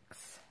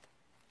 6.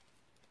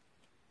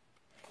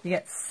 You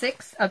get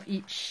 6 of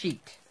each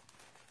sheet.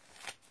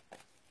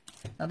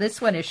 Now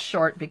this one is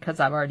short because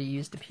I've already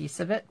used a piece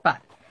of it,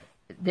 but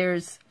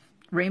there's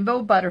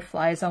rainbow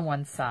butterflies on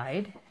one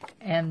side,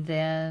 and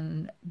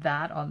then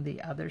that on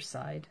the other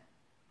side.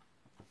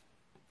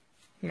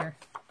 Here.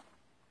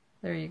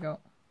 There you go.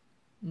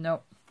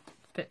 Nope.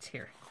 Fits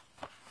here.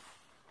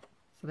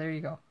 So there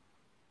you go.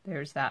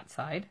 There's that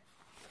side.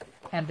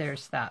 And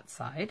there's that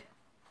side.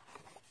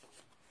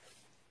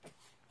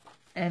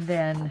 And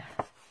then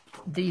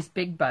these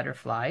big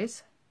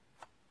butterflies.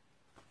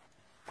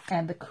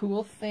 And the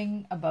cool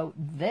thing about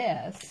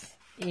this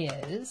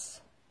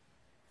is,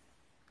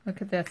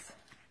 look at this.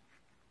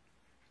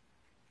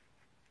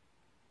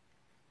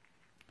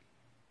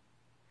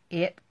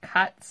 It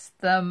cuts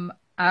them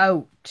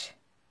out.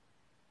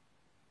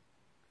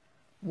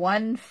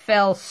 One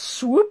fell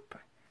swoop,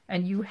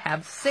 and you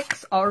have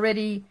 6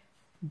 already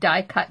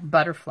die-cut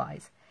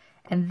butterflies.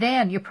 And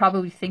then you're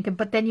probably thinking,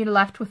 but then you're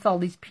left with all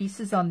these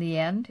pieces on the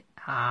end.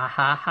 Ha,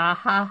 ha, ha,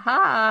 ha,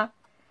 ha.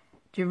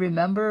 Do you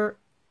remember?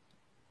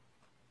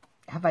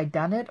 Have I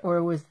done it?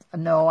 Or was,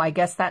 no, I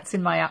guess that's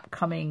in my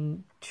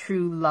upcoming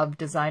True Love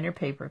Designer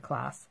paper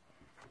class.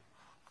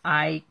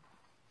 I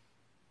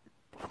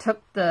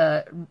took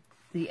the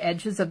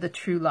edges of the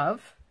True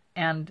Love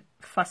and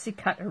fussy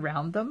cut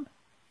around them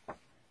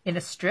in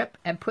a strip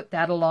and put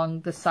that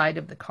along the side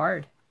of the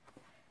card.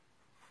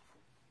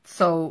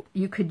 So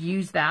you could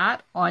use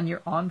that on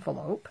your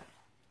envelope,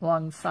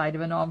 along the side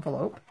of an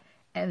envelope,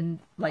 and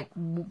like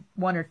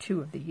one or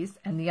two of these,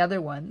 and the other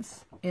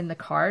ones in the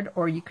card,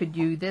 or you could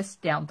do this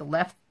down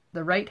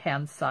the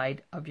right-hand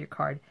side of your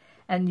card,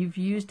 and you've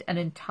used an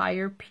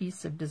entire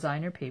piece of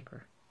designer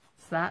paper.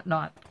 Is that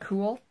not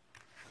cool?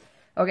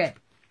 Okay,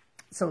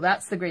 so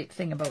that's the great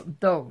thing about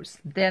those.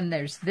 Then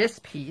there's this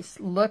piece.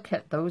 Look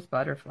at those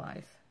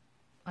butterflies.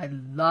 I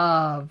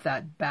love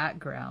that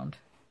background.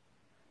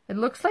 It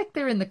looks like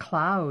they're in the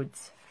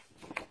clouds.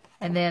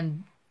 And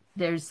then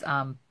there's,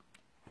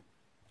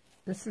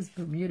 this is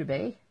Bermuda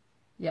Bay.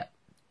 Yep.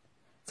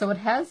 So it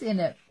has in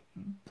it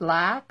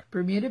black,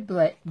 Bermuda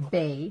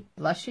Bay,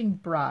 Blushing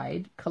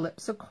Bride,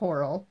 Calypso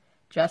Coral,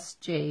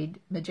 Just Jade,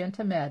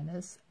 Magenta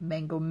Madness,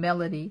 Mango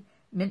Melody,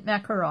 Mint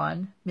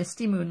Macaron,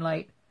 Misty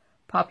Moonlight,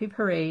 Poppy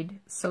Parade,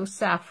 So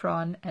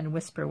Saffron, and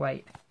Whisper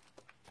White.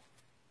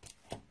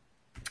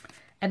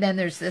 And then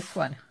there's this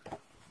one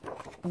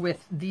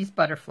with these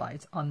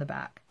butterflies on the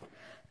back.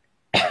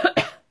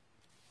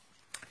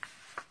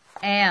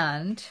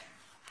 and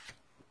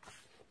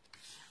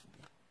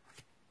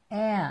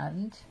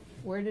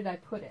where did I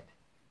put it?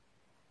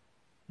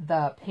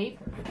 The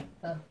paper,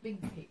 the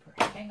big paper.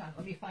 Hang on,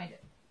 let me find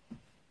it.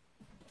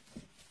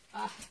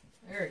 Ah,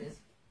 there it is.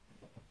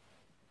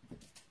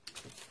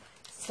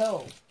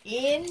 So,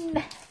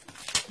 in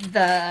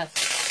the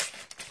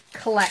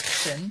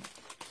collection,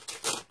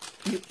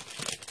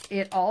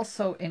 it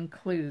also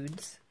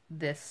includes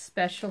this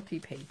specialty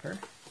paper.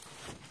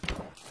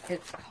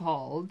 It's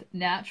called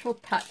Natural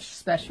Touch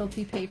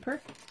Specialty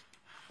Paper.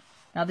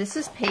 Now, this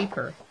is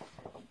paper,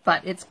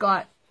 but it's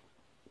got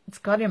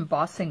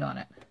embossing on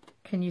it.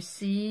 Can you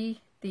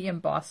see the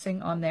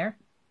embossing on there?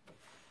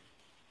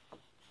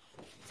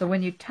 So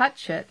when you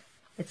touch it,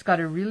 it's got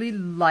a really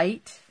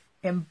light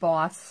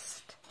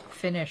embossed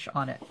finish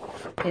on it.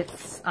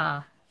 It's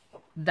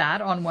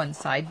that on one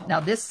side.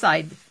 Now this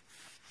side,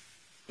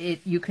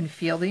 you can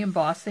feel the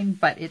embossing,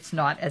 but it's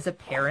not as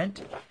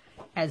apparent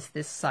as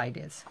this side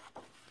is.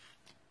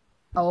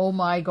 Oh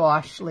my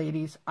gosh,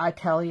 ladies, I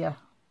tell you.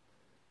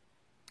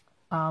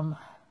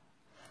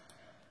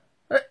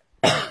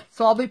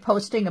 So I'll be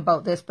posting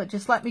about this, but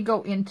just let me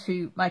go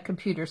into my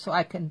computer so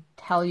I can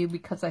tell you,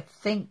 because I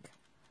think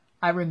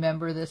I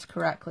remember this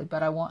correctly,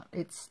 but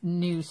it's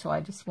new, so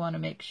I just want to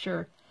make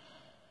sure.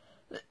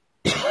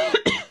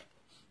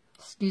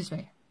 Excuse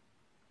me.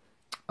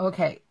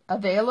 Okay,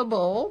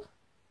 available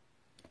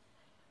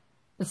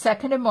the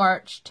 2nd of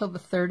March till the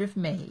 3rd of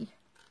May.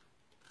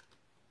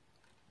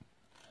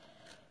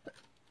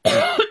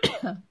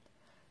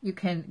 You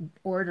can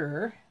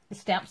order the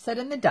stamp set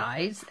and the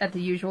dies at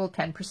the usual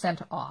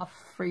 10%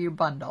 off for your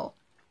bundle.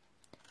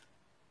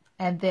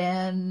 And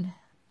then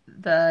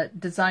the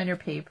designer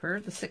paper,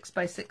 the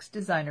 6x6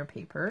 designer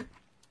paper.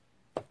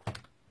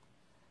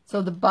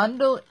 So the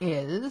bundle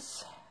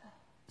is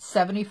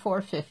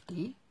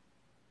 $74.50.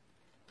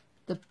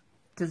 The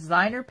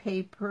designer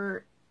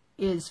paper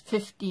is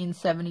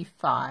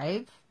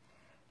 $15.75.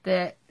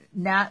 The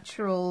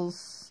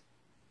natural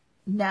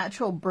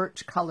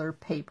birch color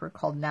paper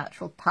called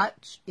Natural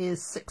Touch is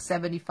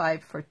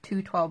 $6.75 for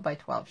two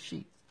 12x12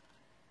 sheets.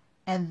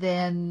 And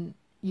then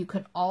you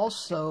can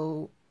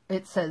also,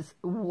 it says,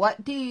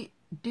 what do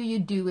you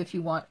do if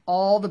you want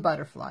all the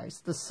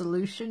butterflies? The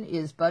solution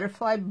is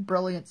Butterfly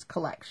Brilliance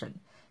Collection.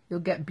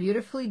 You'll get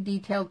beautifully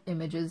detailed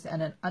images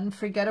and an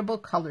unforgettable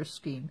color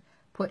scheme.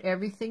 Put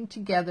everything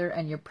together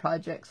and your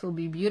projects will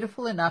be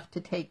beautiful enough to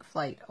take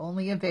flight.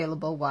 Only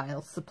available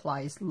while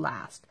supplies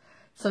last.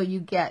 So you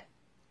get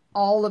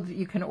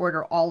you can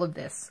order all of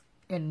this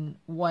in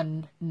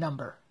one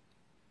number.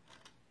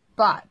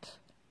 But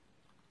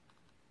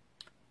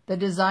the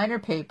designer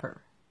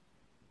paper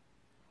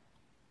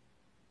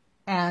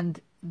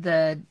and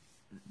the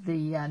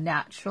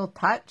Natural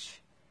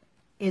Touch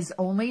is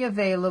only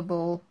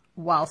available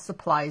while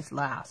supplies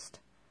last.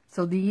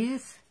 So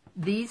these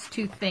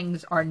two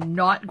things are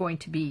not going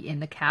to be in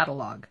the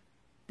catalog.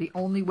 The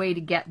only way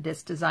to get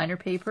this designer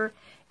paper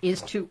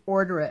is to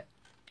order it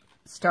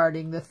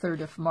starting the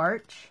 3rd of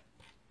March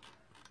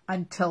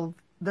until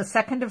the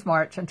 2nd of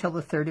March until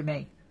the 3rd of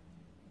May.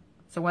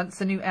 So once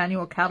the new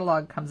annual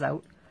catalog comes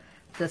out,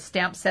 the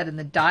stamp set and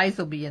the dies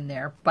will be in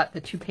there, but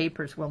the two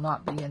papers will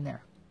not be in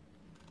there.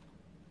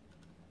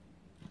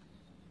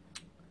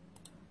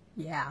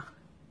 Yeah.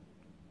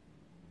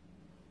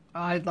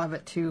 Oh, I love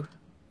it too.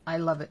 I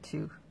love it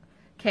too.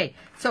 Okay,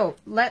 so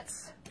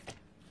let's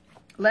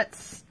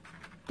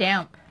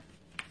stamp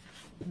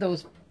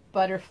those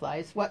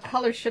butterflies. What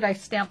color should I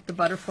stamp the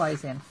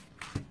butterflies in?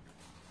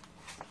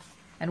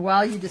 And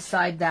while you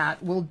decide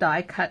that, we'll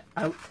die cut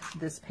out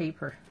this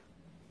paper.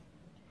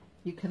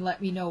 You can let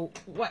me know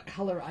what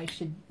color I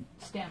should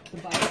stamp the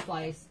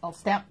butterflies. I'll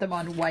stamp them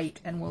on white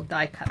and we'll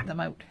die cut them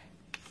out.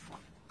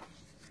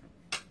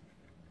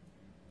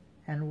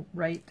 And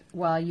right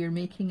while you're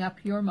making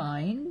up your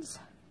minds,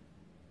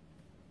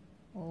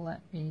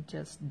 let me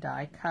just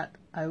die cut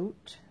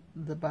out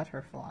the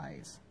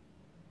butterflies.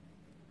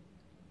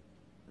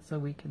 so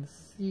we can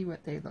see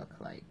what they look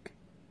like.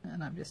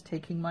 And I'm just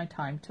taking my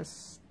time to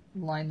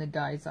line the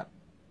dies up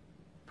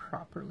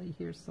properly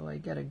here so I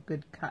get a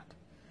good cut.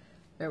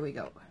 There we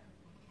go.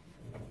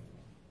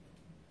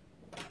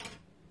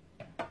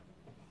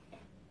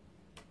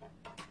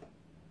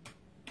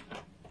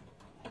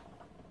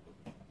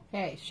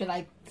 Okay, should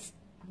I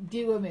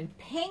do them in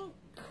pink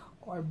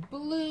or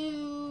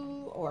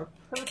blue or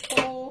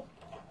purple?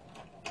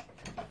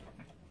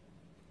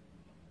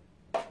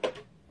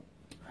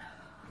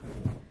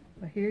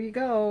 Well, here you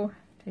go.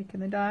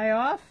 Taking the die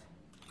off.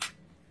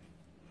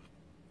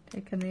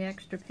 Taking the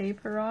extra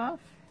paper off.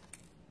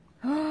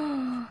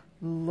 Oh,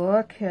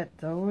 look at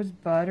those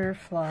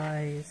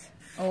butterflies.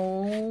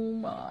 Oh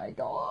my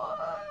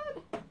God.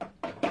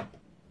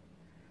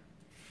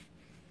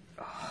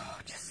 Oh,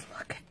 just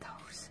look at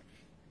those.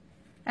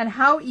 And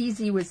how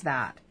easy was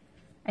that?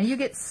 And you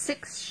get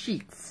 6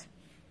 sheets.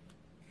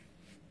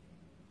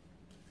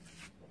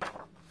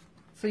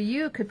 So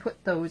you could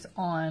put those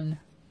on,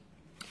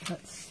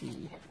 let's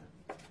see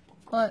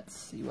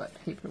what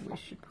paper we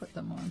should put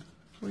them on.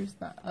 Where's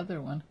that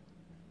other one?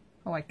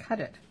 Oh, I cut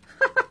it.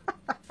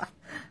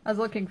 I was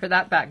looking for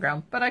that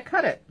background, but I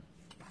cut it.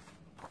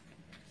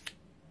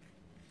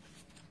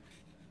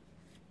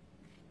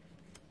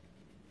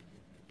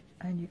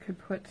 And you could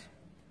put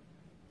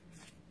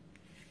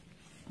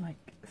like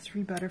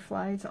 3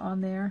 butterflies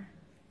on there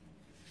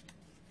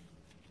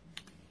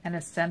and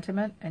a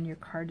sentiment, and your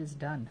card is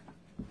done.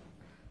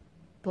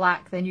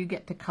 Black, then you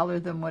get to color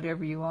them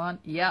whatever you want.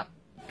 Yep,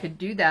 could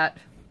do that.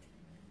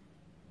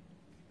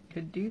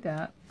 Could do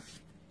that.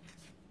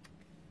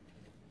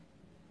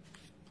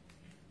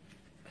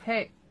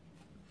 Okay.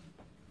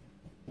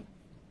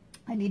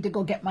 I need to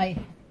go get my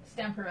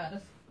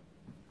stamparatus.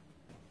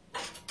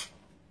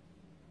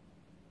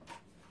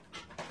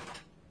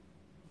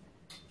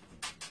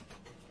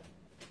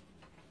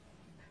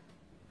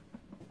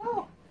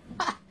 Oh,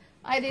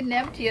 I didn't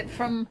empty it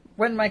from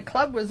when my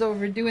club was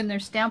over doing their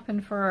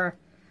stamping for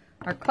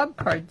our club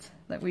cards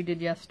that we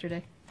did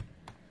yesterday.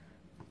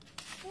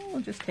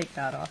 We'll just take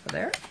that off of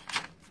there.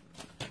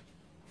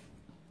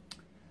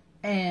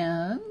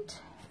 And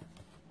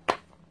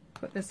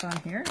put this on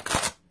here.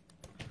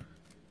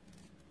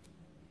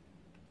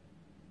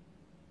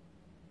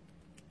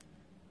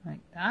 Like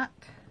that.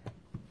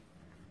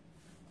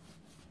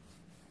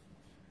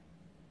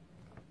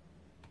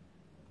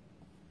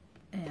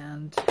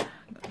 And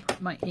I'm going to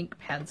put my ink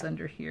pads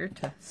under here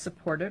to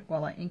support it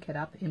while I ink it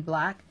up in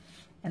black.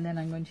 And then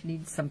I'm going to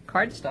need some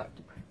cardstock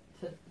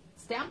to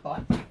stamp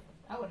on.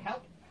 That would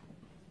help.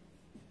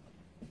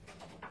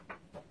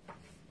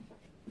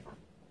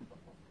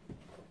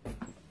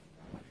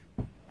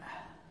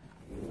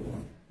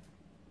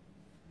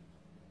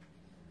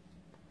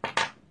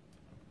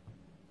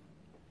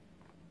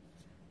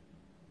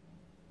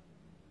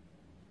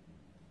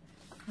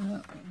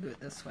 I'll do it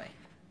this way.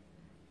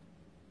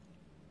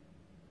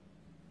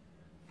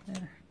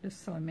 There,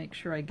 just so I make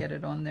sure I get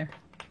it on there.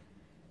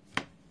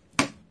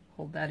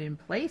 Hold that in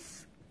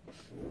place.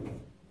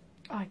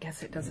 Oh, I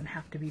guess it doesn't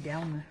have to be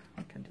down there.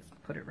 I can just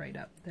put it right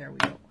up. There we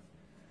go.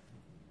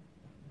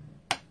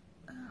 I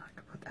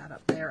can put that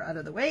up there out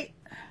of the way.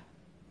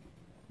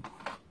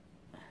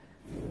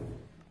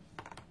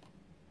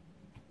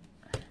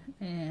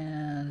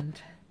 And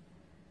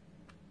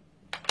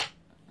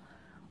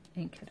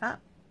ink it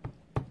up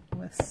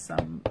with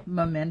some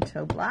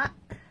Memento Black.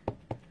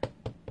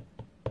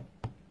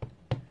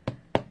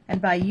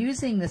 And by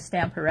using the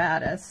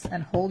stamparatus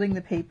and holding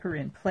the paper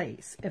in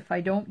place, if I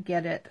don't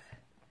get it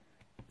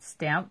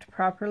stamped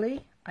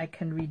properly, I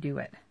can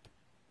redo it.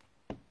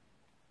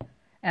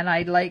 And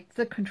I like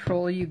the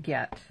control you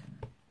get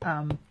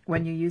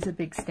when you use a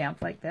big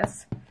stamp like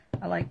this.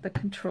 I like the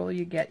control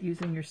you get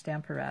using your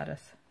stamparatus.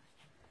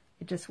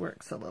 It just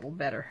works a little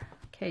better.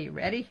 Okay, you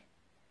ready?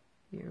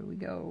 Here we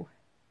go.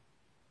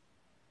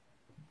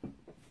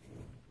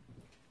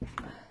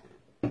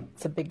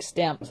 It's a big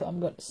stamp, so I'm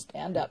going to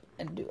stand up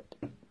and do it.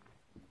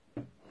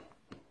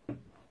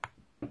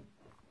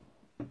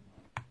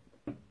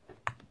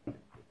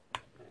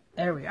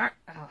 There we are.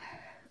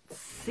 Let's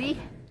see.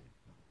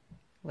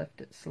 Lift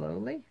it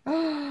slowly.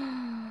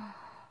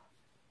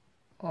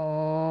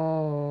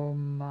 Oh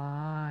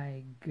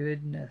my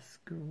goodness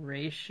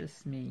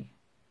gracious me.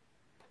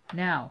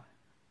 Now,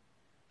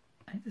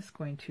 I'm just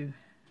going to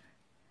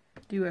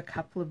do a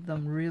couple of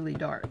them really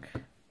dark.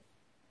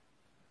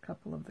 A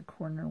couple of the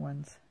corner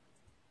ones.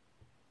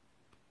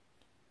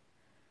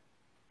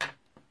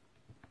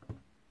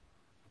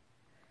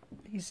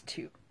 These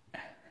two.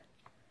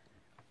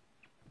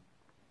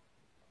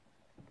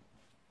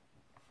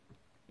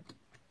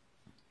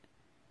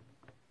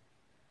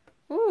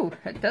 Ooh,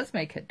 it does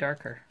make it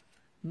darker.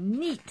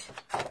 Neat.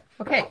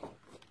 Okay.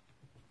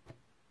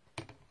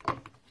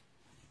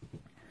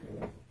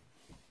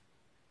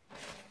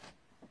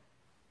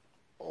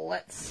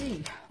 Let's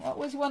see. What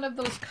was one of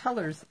those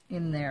colors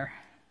in there?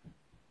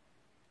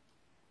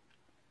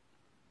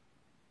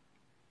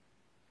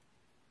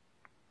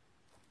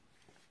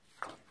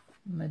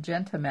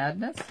 Magenta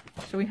Madness.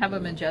 Should we have a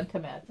Magenta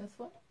Madness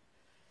one?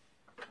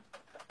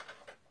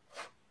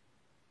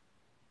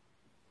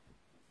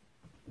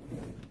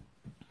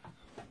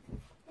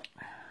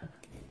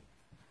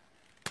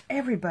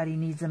 Everybody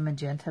needs a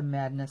Magenta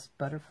Madness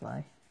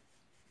butterfly.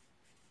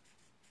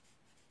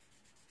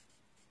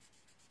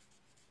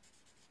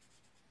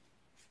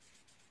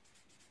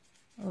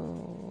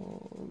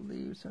 Oh,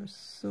 these are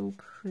so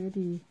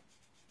pretty.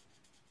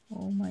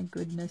 Oh my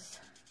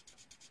goodness.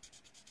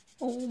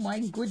 Oh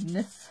my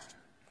goodness.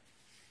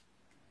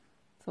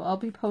 So I'll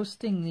be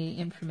posting the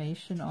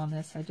information on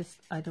this.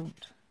 I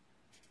don't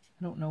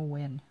know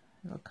when.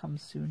 It'll come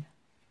soon.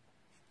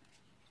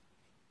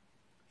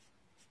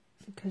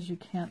 Because you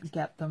can't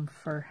get them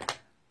for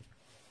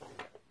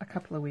a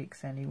couple of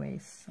weeks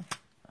anyways. So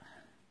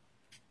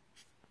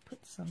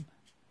put some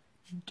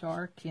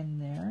dark in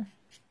there.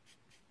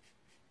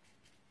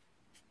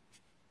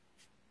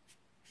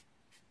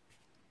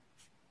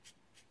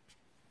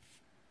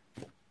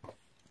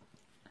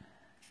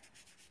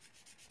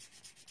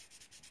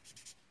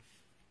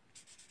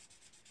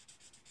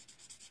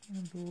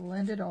 And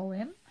blend it all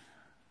in.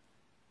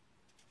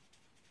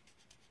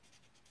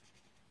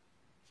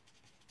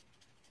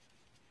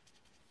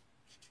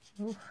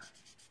 Oh,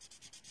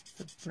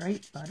 it's a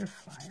bright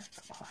butterfly.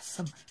 That's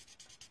awesome.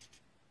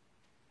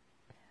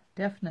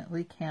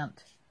 Definitely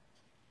can't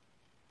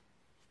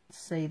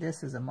say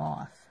this is a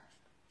moth.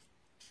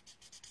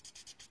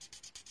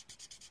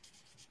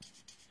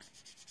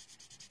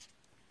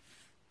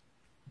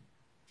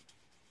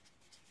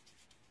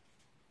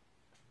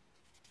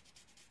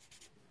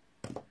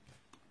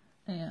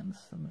 And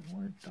some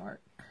more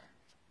dark.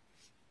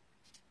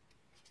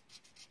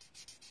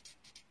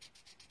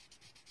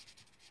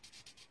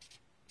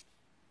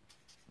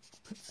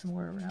 Put some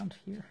more around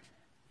here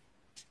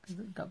because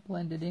it got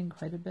blended in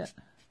quite a bit.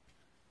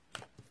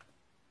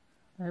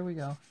 There we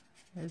go.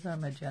 There's our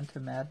Magenta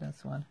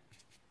Madness one.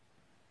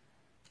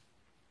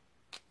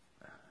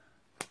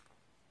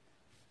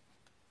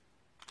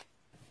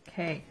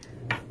 Okay,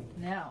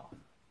 now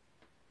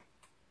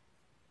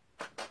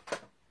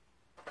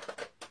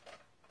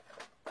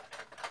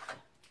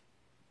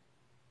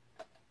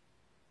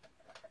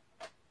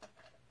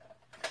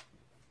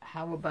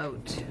how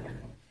about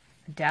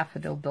a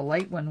Daffodil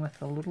Delight one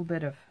with a little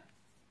bit of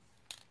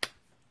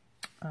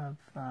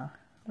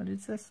what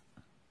is this?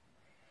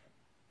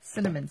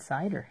 Cinnamon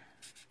cider.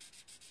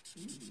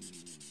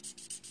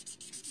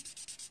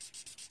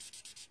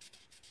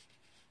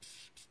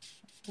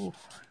 Oh,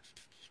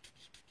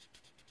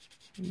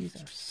 these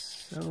are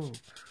so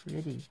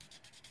pretty.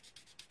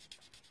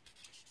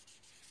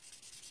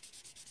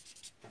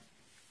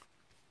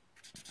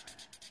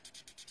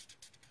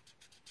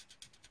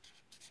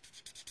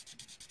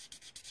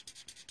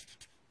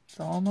 It's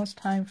almost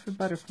time for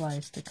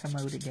butterflies to come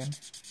out again.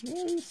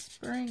 Yay,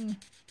 spring!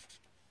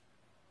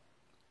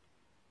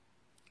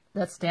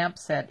 That stamp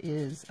set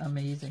is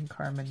amazing,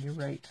 Carmen, you're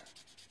right.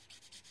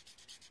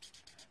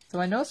 So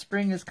I know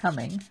spring is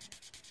coming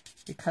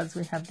because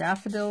we have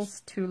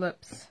daffodils,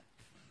 tulips,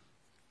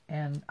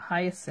 and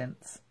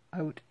hyacinths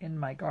out in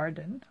my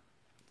garden.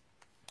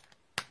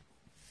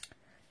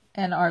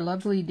 And our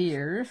lovely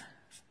deer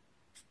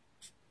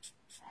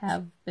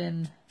have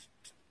been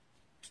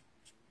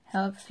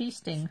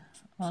feasting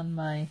on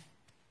my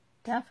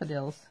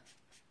daffodils.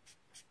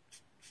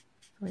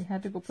 So we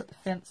had to go put the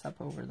fence up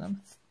over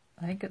them.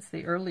 I think it's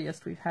the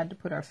earliest we've had to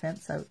put our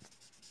fence out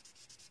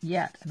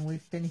yet, and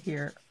we've been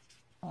here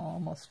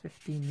almost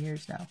 15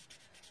 years now.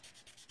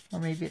 Or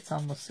maybe it's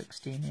almost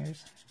 16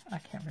 years. I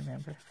can't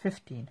remember.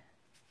 15. It'll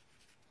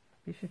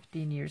be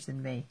 15 years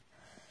in May.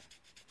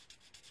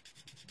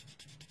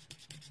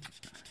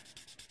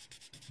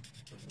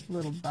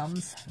 Little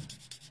bums.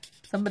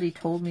 Somebody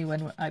told me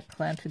when I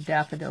planted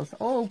daffodils,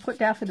 oh, put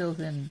daffodils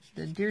in.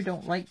 The deer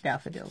don't like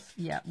daffodils.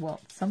 Yeah,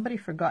 well, somebody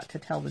forgot to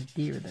tell the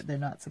deer that they're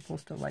not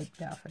supposed to like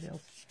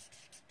daffodils.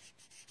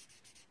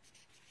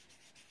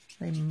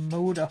 They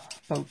mowed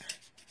about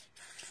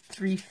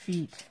 3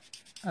 feet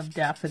of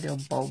daffodil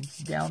bulbs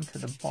down to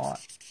the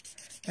bottom,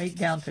 right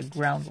down to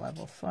ground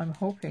level. So I'm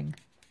hoping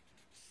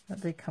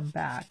that they come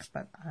back,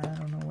 but I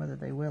don't know whether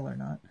they will or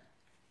not.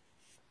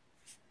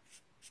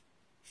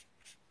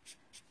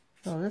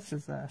 So this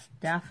is a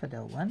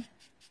daffodil one.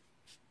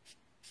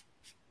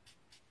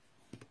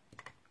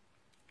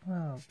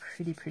 Oh,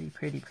 pretty, pretty,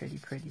 pretty, pretty,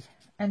 pretty.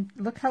 And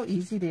look how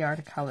easy they are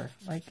to color.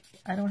 Like,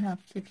 I don't have,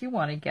 if you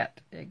want to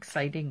get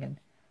exciting and,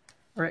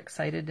 or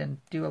excited and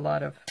do a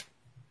lot of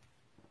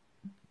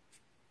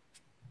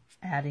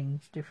adding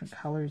different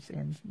colors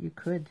in, you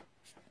could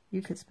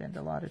spend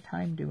a lot of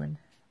time doing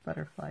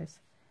butterflies.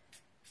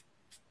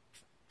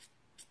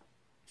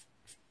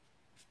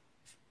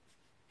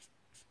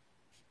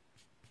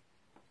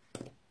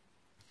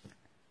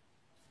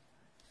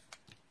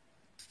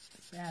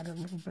 Add a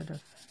little bit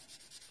of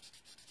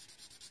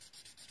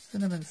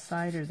cinnamon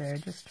cider there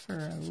just for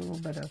a little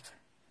bit of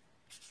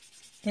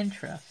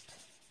interest.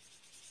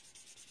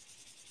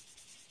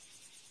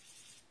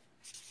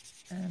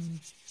 And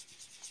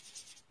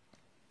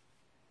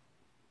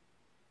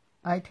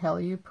I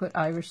tell you, put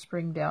Irish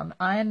Spring down.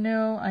 I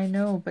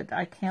know, but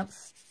I can't,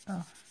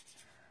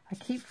 I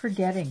keep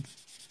forgetting.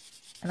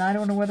 And I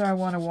don't know whether I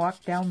want to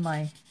walk down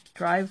my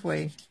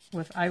driveway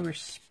with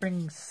Irish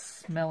Spring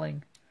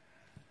smelling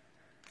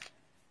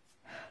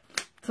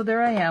So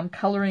there I am,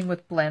 coloring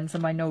with blends,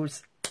 and my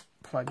nose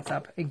plugs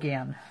up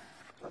again.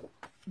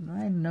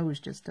 My nose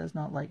just does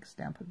not like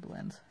Stampin'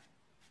 Blends.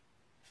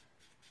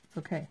 It's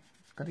okay.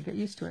 I've got to get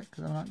used to it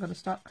because I'm not going to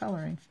stop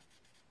coloring.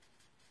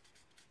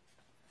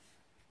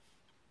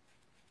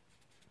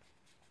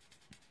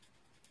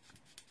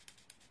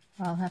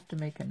 I'll have to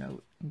make a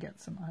note and get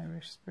some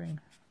Irish Spring.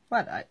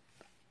 But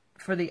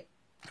for the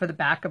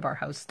back of our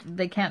house,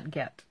 they can't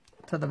get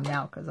to them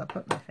now because I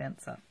put my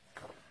fence up.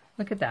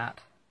 Look at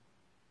that.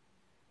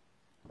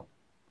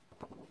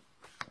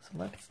 So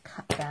let's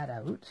cut that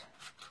out.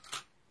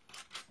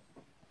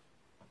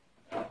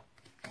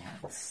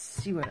 Let's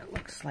see what it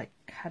looks like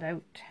cut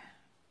out.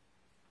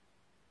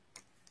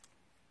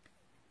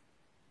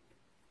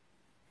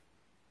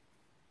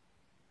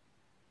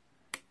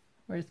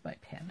 Where's my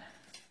pen?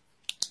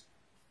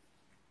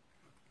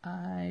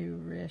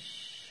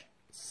 Irish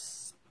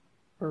Spring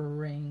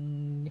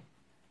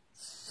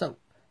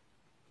soap.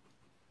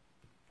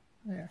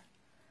 There.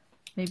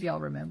 Maybe I'll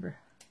remember.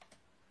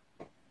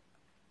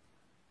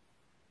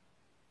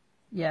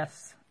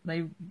 Yes,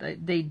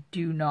 they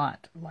do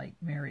not like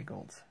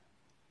marigolds.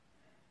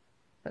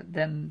 But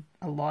then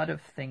a lot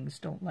of things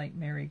don't like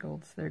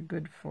marigolds. They're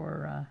good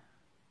for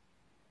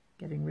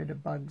getting rid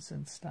of bugs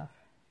and stuff.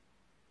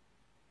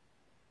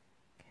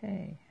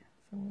 Okay,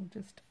 so we'll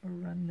just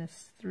run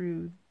this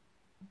through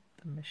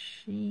the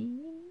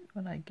machine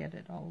when I get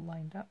it all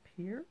lined up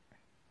here.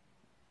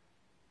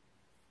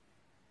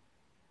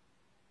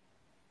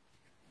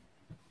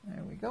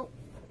 There we go.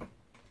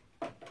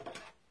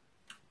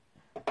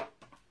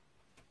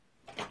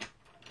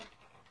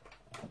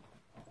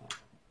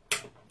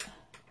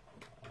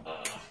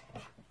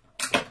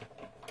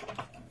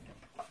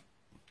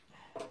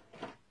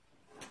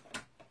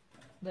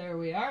 There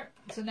we are.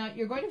 So now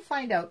you're going to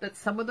find out that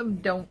some of them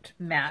don't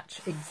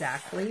match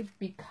exactly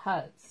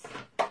because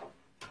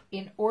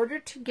in order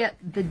to get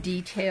the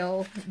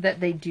detail that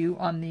they do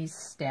on these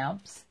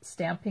stamps,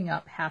 Stampin'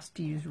 Up! Has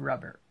to use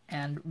rubber.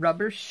 And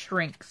rubber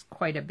shrinks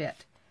quite a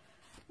bit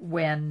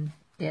when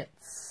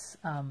it's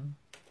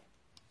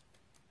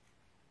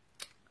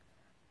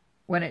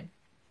when it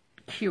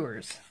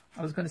cures.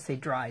 I was going to say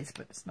dries,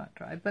 but it's not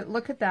dry. But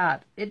look at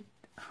that.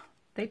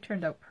 They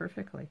turned out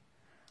perfectly.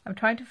 I'm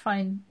trying to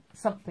find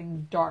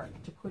something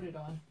dark to put it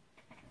on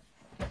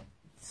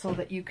so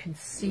that you can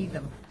see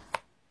them.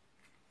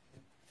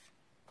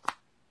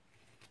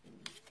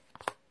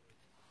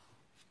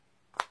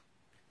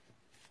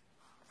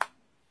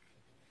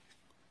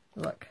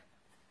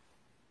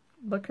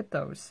 Look at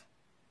those.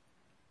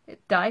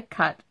 It die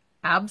cut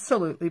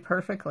absolutely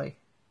perfectly.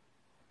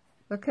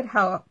 Look at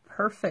how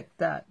perfect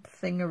that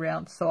thing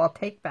around. So I'll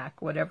take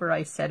back whatever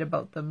I said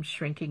about them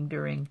shrinking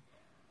during,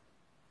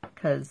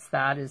 because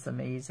that is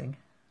amazing.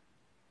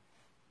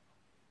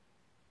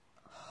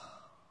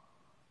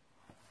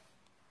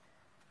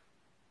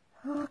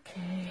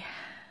 Okay.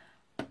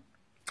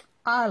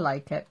 I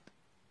like it.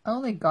 I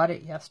only got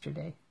it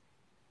yesterday.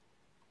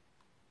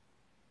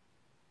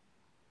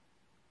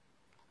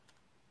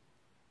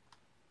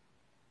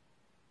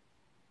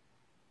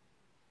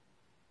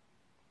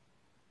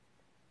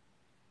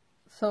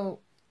 So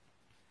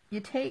you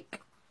take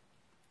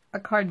a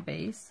card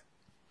base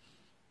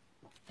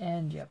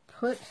and you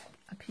put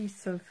a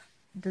piece of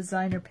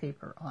designer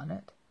paper on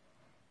it.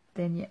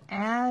 Then you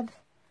add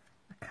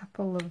a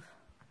couple of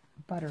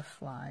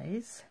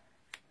butterflies.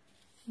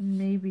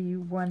 Maybe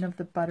one of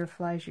the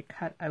butterflies you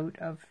cut out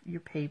of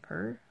your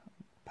paper.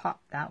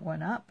 Pop that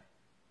one up.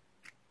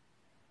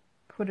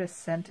 Put a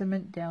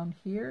sentiment down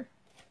here.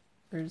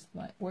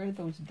 Where are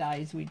those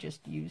dies we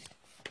just used?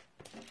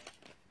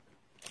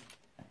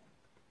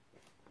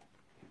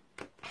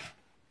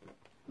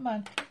 Come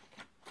on.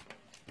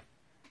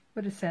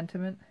 Put a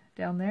sentiment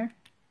down there.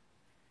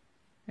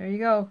 There you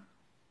go.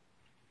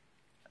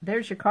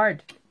 There's your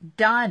card.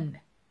 Done.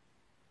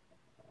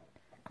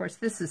 Of course,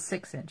 this is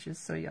 6 inches,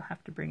 so you'll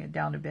have to bring it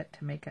down a bit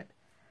to make it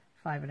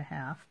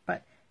 5.5.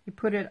 But you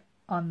put it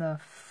on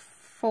the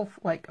full,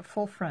 like a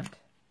full front.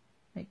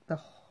 Make the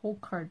whole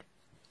card.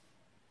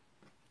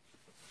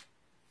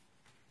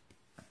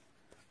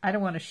 I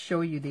don't want to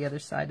show you the other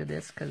side of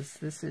this because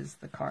this is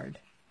the card.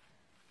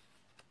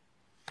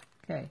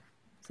 Okay,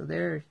 so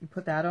there, you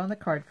put that on the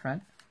card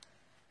front.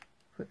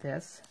 Put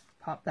this,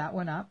 pop that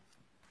one up,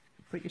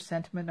 put your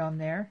sentiment on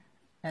there,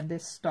 and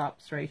this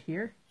stops right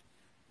here.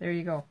 There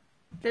you go.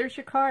 There's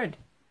your card.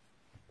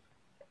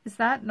 Is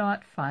that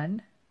not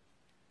fun?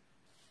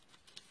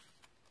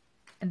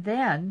 And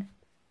then,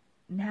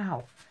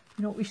 now,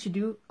 you know what we should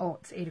do? Oh,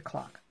 it's 8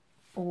 o'clock.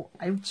 Oh,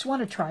 I just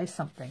want to try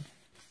something.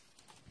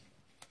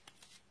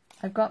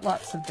 I've got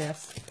lots of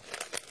this.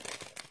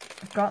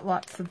 I've got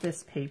lots of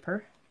this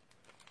paper.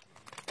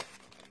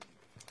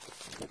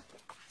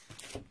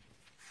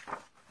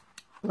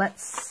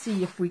 Let's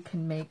see if we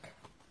can make,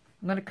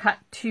 I'm going to cut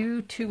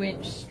 2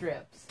 2-inch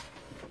strips.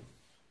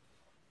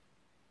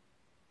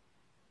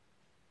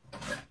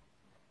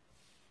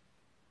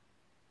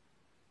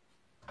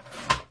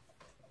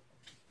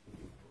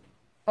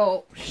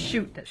 Oh,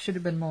 shoot, that should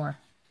have been more.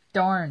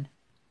 Darn.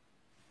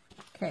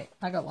 Okay,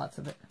 I got lots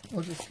of it.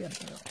 We'll just get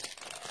it out.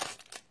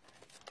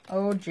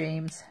 Oh,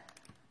 James.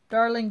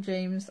 Darling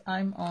James,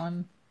 I'm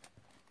on.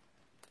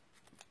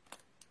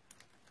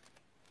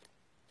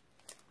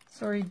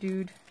 Sorry,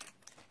 dude.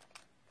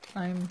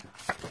 I'm...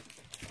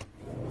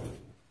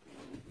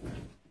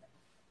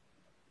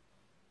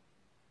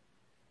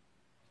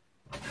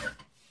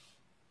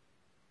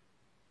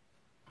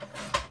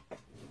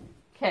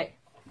 Okay.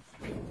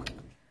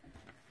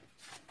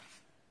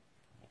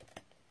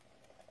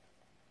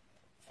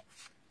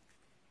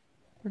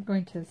 We're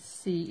going to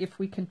see if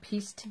we can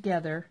piece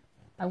together.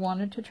 I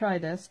wanted to try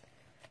this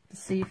to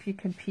see if you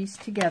can piece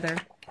together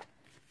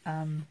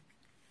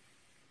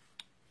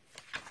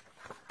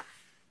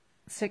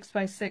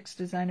 6x6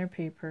 designer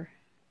paper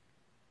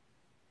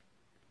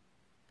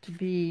to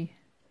be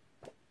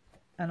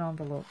an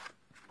envelope.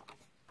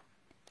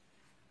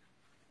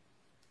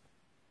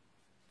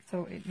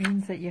 So it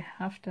means that you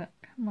have to,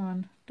 come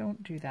on,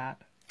 don't do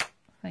that.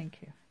 Thank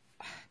you.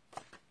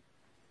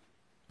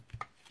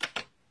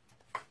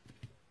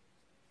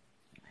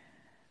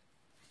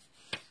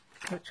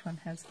 Which one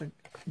has the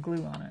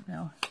glue on it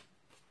now?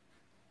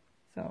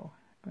 So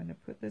I'm going to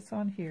put this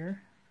on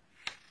here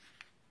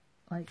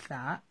like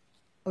that.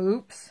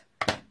 Oops,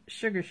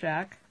 Sugar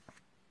Shack.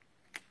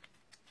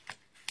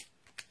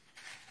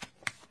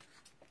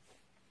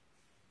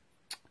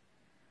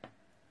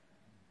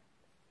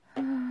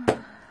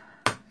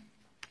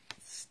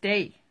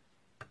 Stay.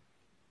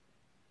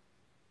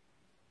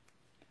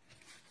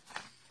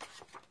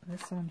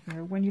 This on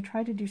here. When you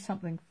try to do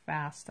something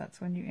fast,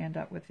 that's when you end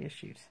up with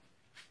issues.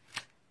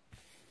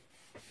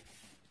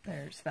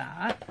 There's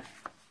that.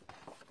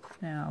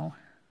 Now,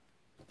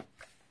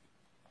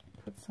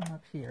 put some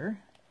up here.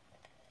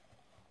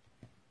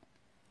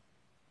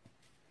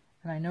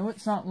 And I know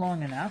it's not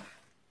long enough,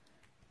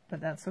 but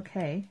that's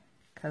okay,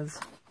 because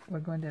we're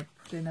going to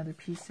put another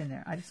piece in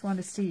there. I just want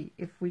to see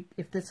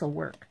if this will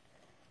work.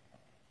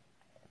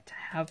 To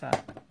have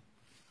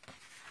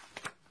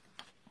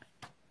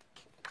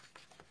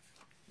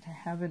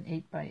an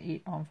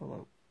 8x8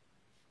 envelope.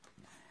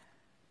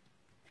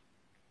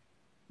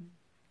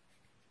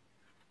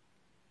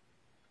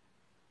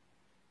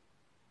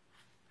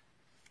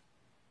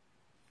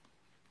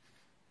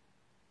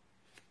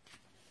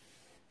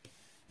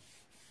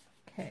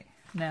 Okay,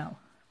 now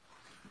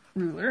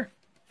ruler.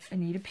 I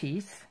need a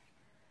piece.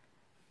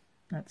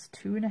 That's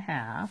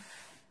 2.5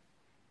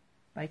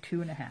 by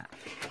 2.5.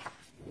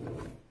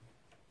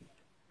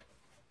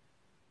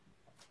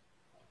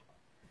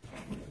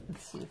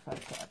 Let's see if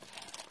I've got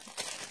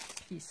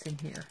a piece in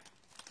here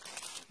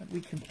that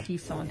we can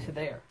piece onto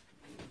there.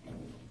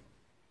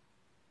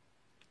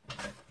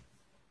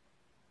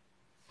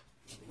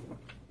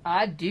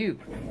 I do.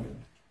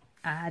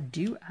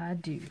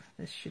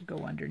 This should go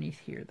underneath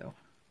here though.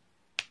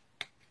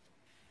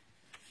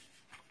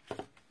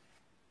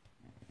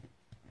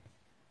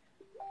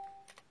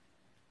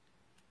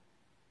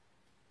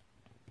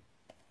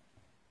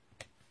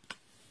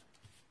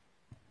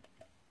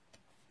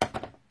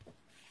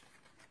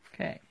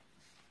 Okay,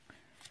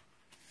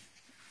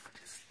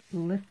 just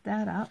lift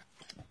that up,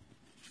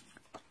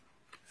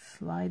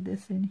 slide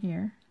this in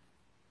here,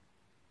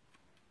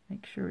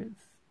 make sure it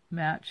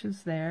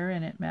matches there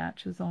and it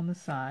matches on the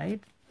side,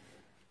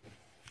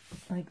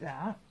 like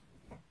that.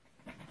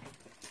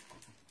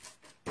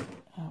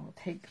 I will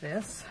take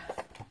this,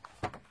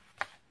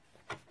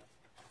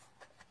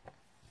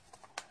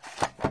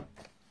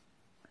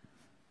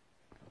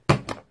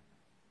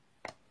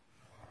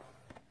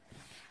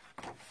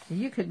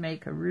 you could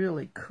make a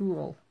really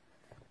cool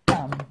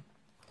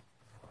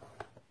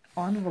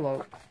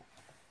envelope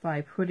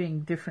by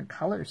putting different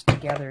colors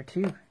together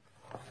too.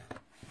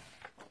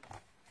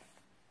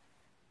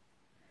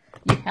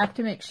 You have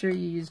to make sure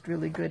you used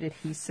really good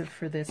adhesive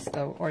for this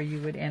though, or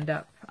you would end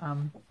up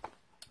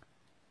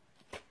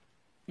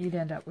you'd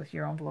end up with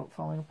your envelope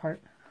falling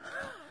apart.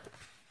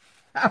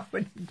 That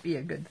wouldn't be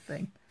a good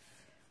thing.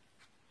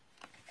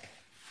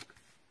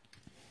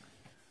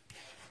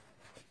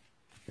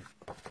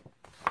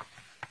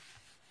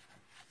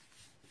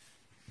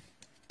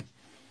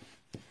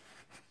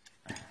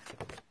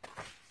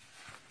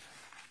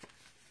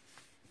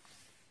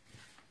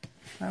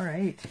 All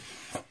right,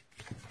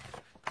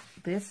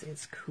 this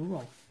is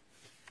cool.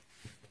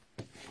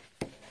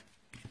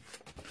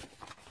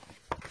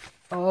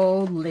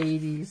 Oh,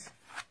 ladies,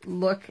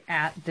 look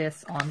at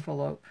this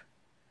envelope.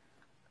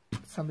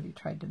 Somebody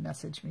tried to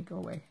message me, go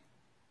away.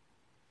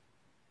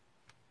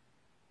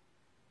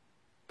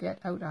 Get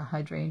out a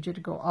hydrangea to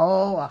go.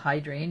 Oh, a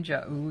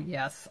hydrangea. Ooh,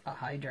 yes, a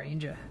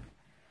hydrangea.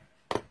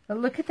 But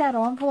look at that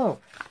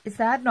envelope. Is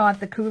that not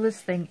the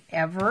coolest thing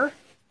ever?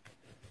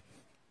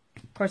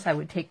 Of course, I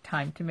would take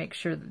time to make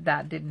sure that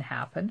that didn't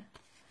happen.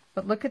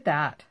 But look at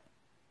that.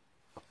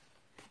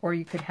 Or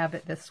you could have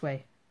it this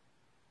way.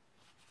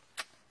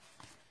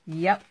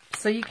 Yep.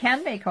 So you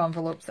can make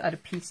envelopes out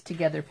of pieced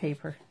together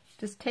paper.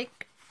 Just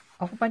take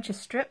a whole bunch of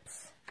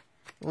strips,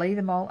 lay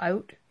them all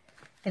out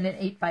in an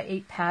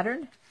 8x8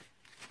 pattern,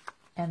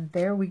 and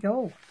there we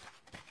go.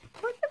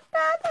 Look at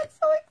that. That's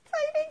so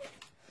exciting.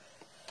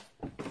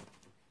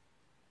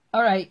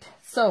 All right,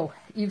 so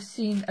you've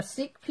seen a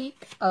sneak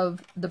peek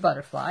of the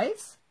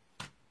butterflies.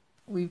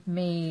 We've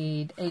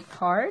made a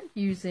card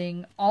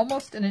using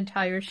almost an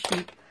entire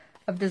sheet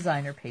of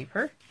designer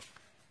paper.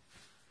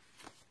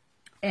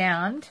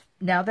 And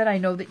now that I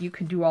know that you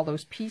can do all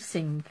those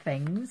piecing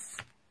things,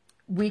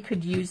 we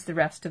could use the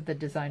rest of the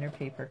designer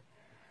paper.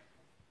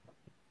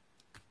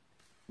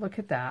 Look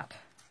at that.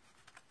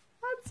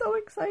 I'm so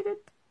excited.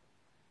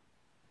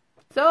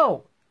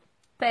 So,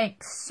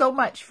 thanks so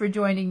much for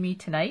joining me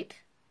tonight.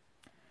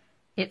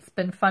 It's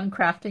been fun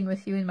crafting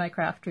with you in my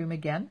craft room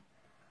again.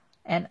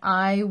 And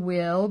I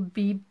will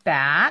be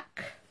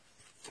back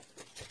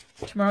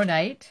tomorrow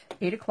night,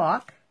 8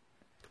 o'clock,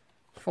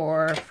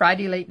 for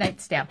Friday late night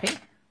stamping.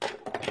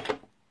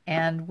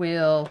 And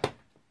we'll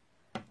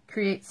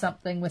create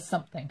something with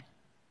something.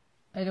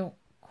 I don't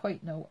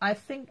quite know. I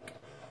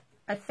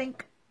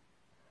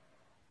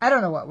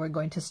don't know what we're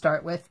going to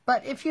start with.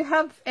 But if you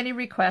have any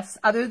requests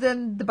other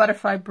than the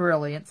Butterfly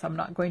Brilliance, I'm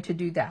not going to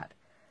do that.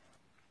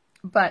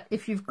 But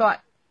if you've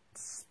got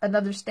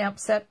another stamp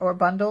set or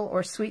bundle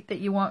or suite that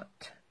you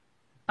want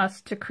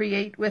us to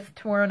create with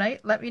tomorrow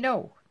night, let me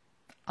know.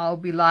 I'll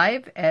be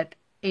live at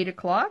 8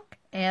 o'clock,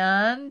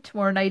 and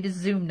tomorrow night is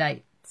Zoom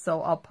night,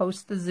 so I'll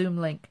post the Zoom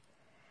link.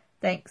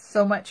 Thanks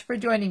so much for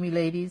joining me,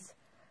 ladies.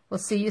 We'll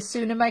see you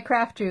soon in my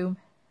craft room.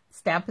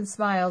 Stampin'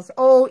 Smiles.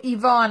 Oh,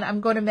 Yvonne, I'm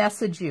going to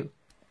message you.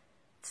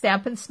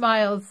 Stampin'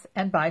 Smiles,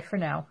 and bye for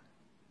now.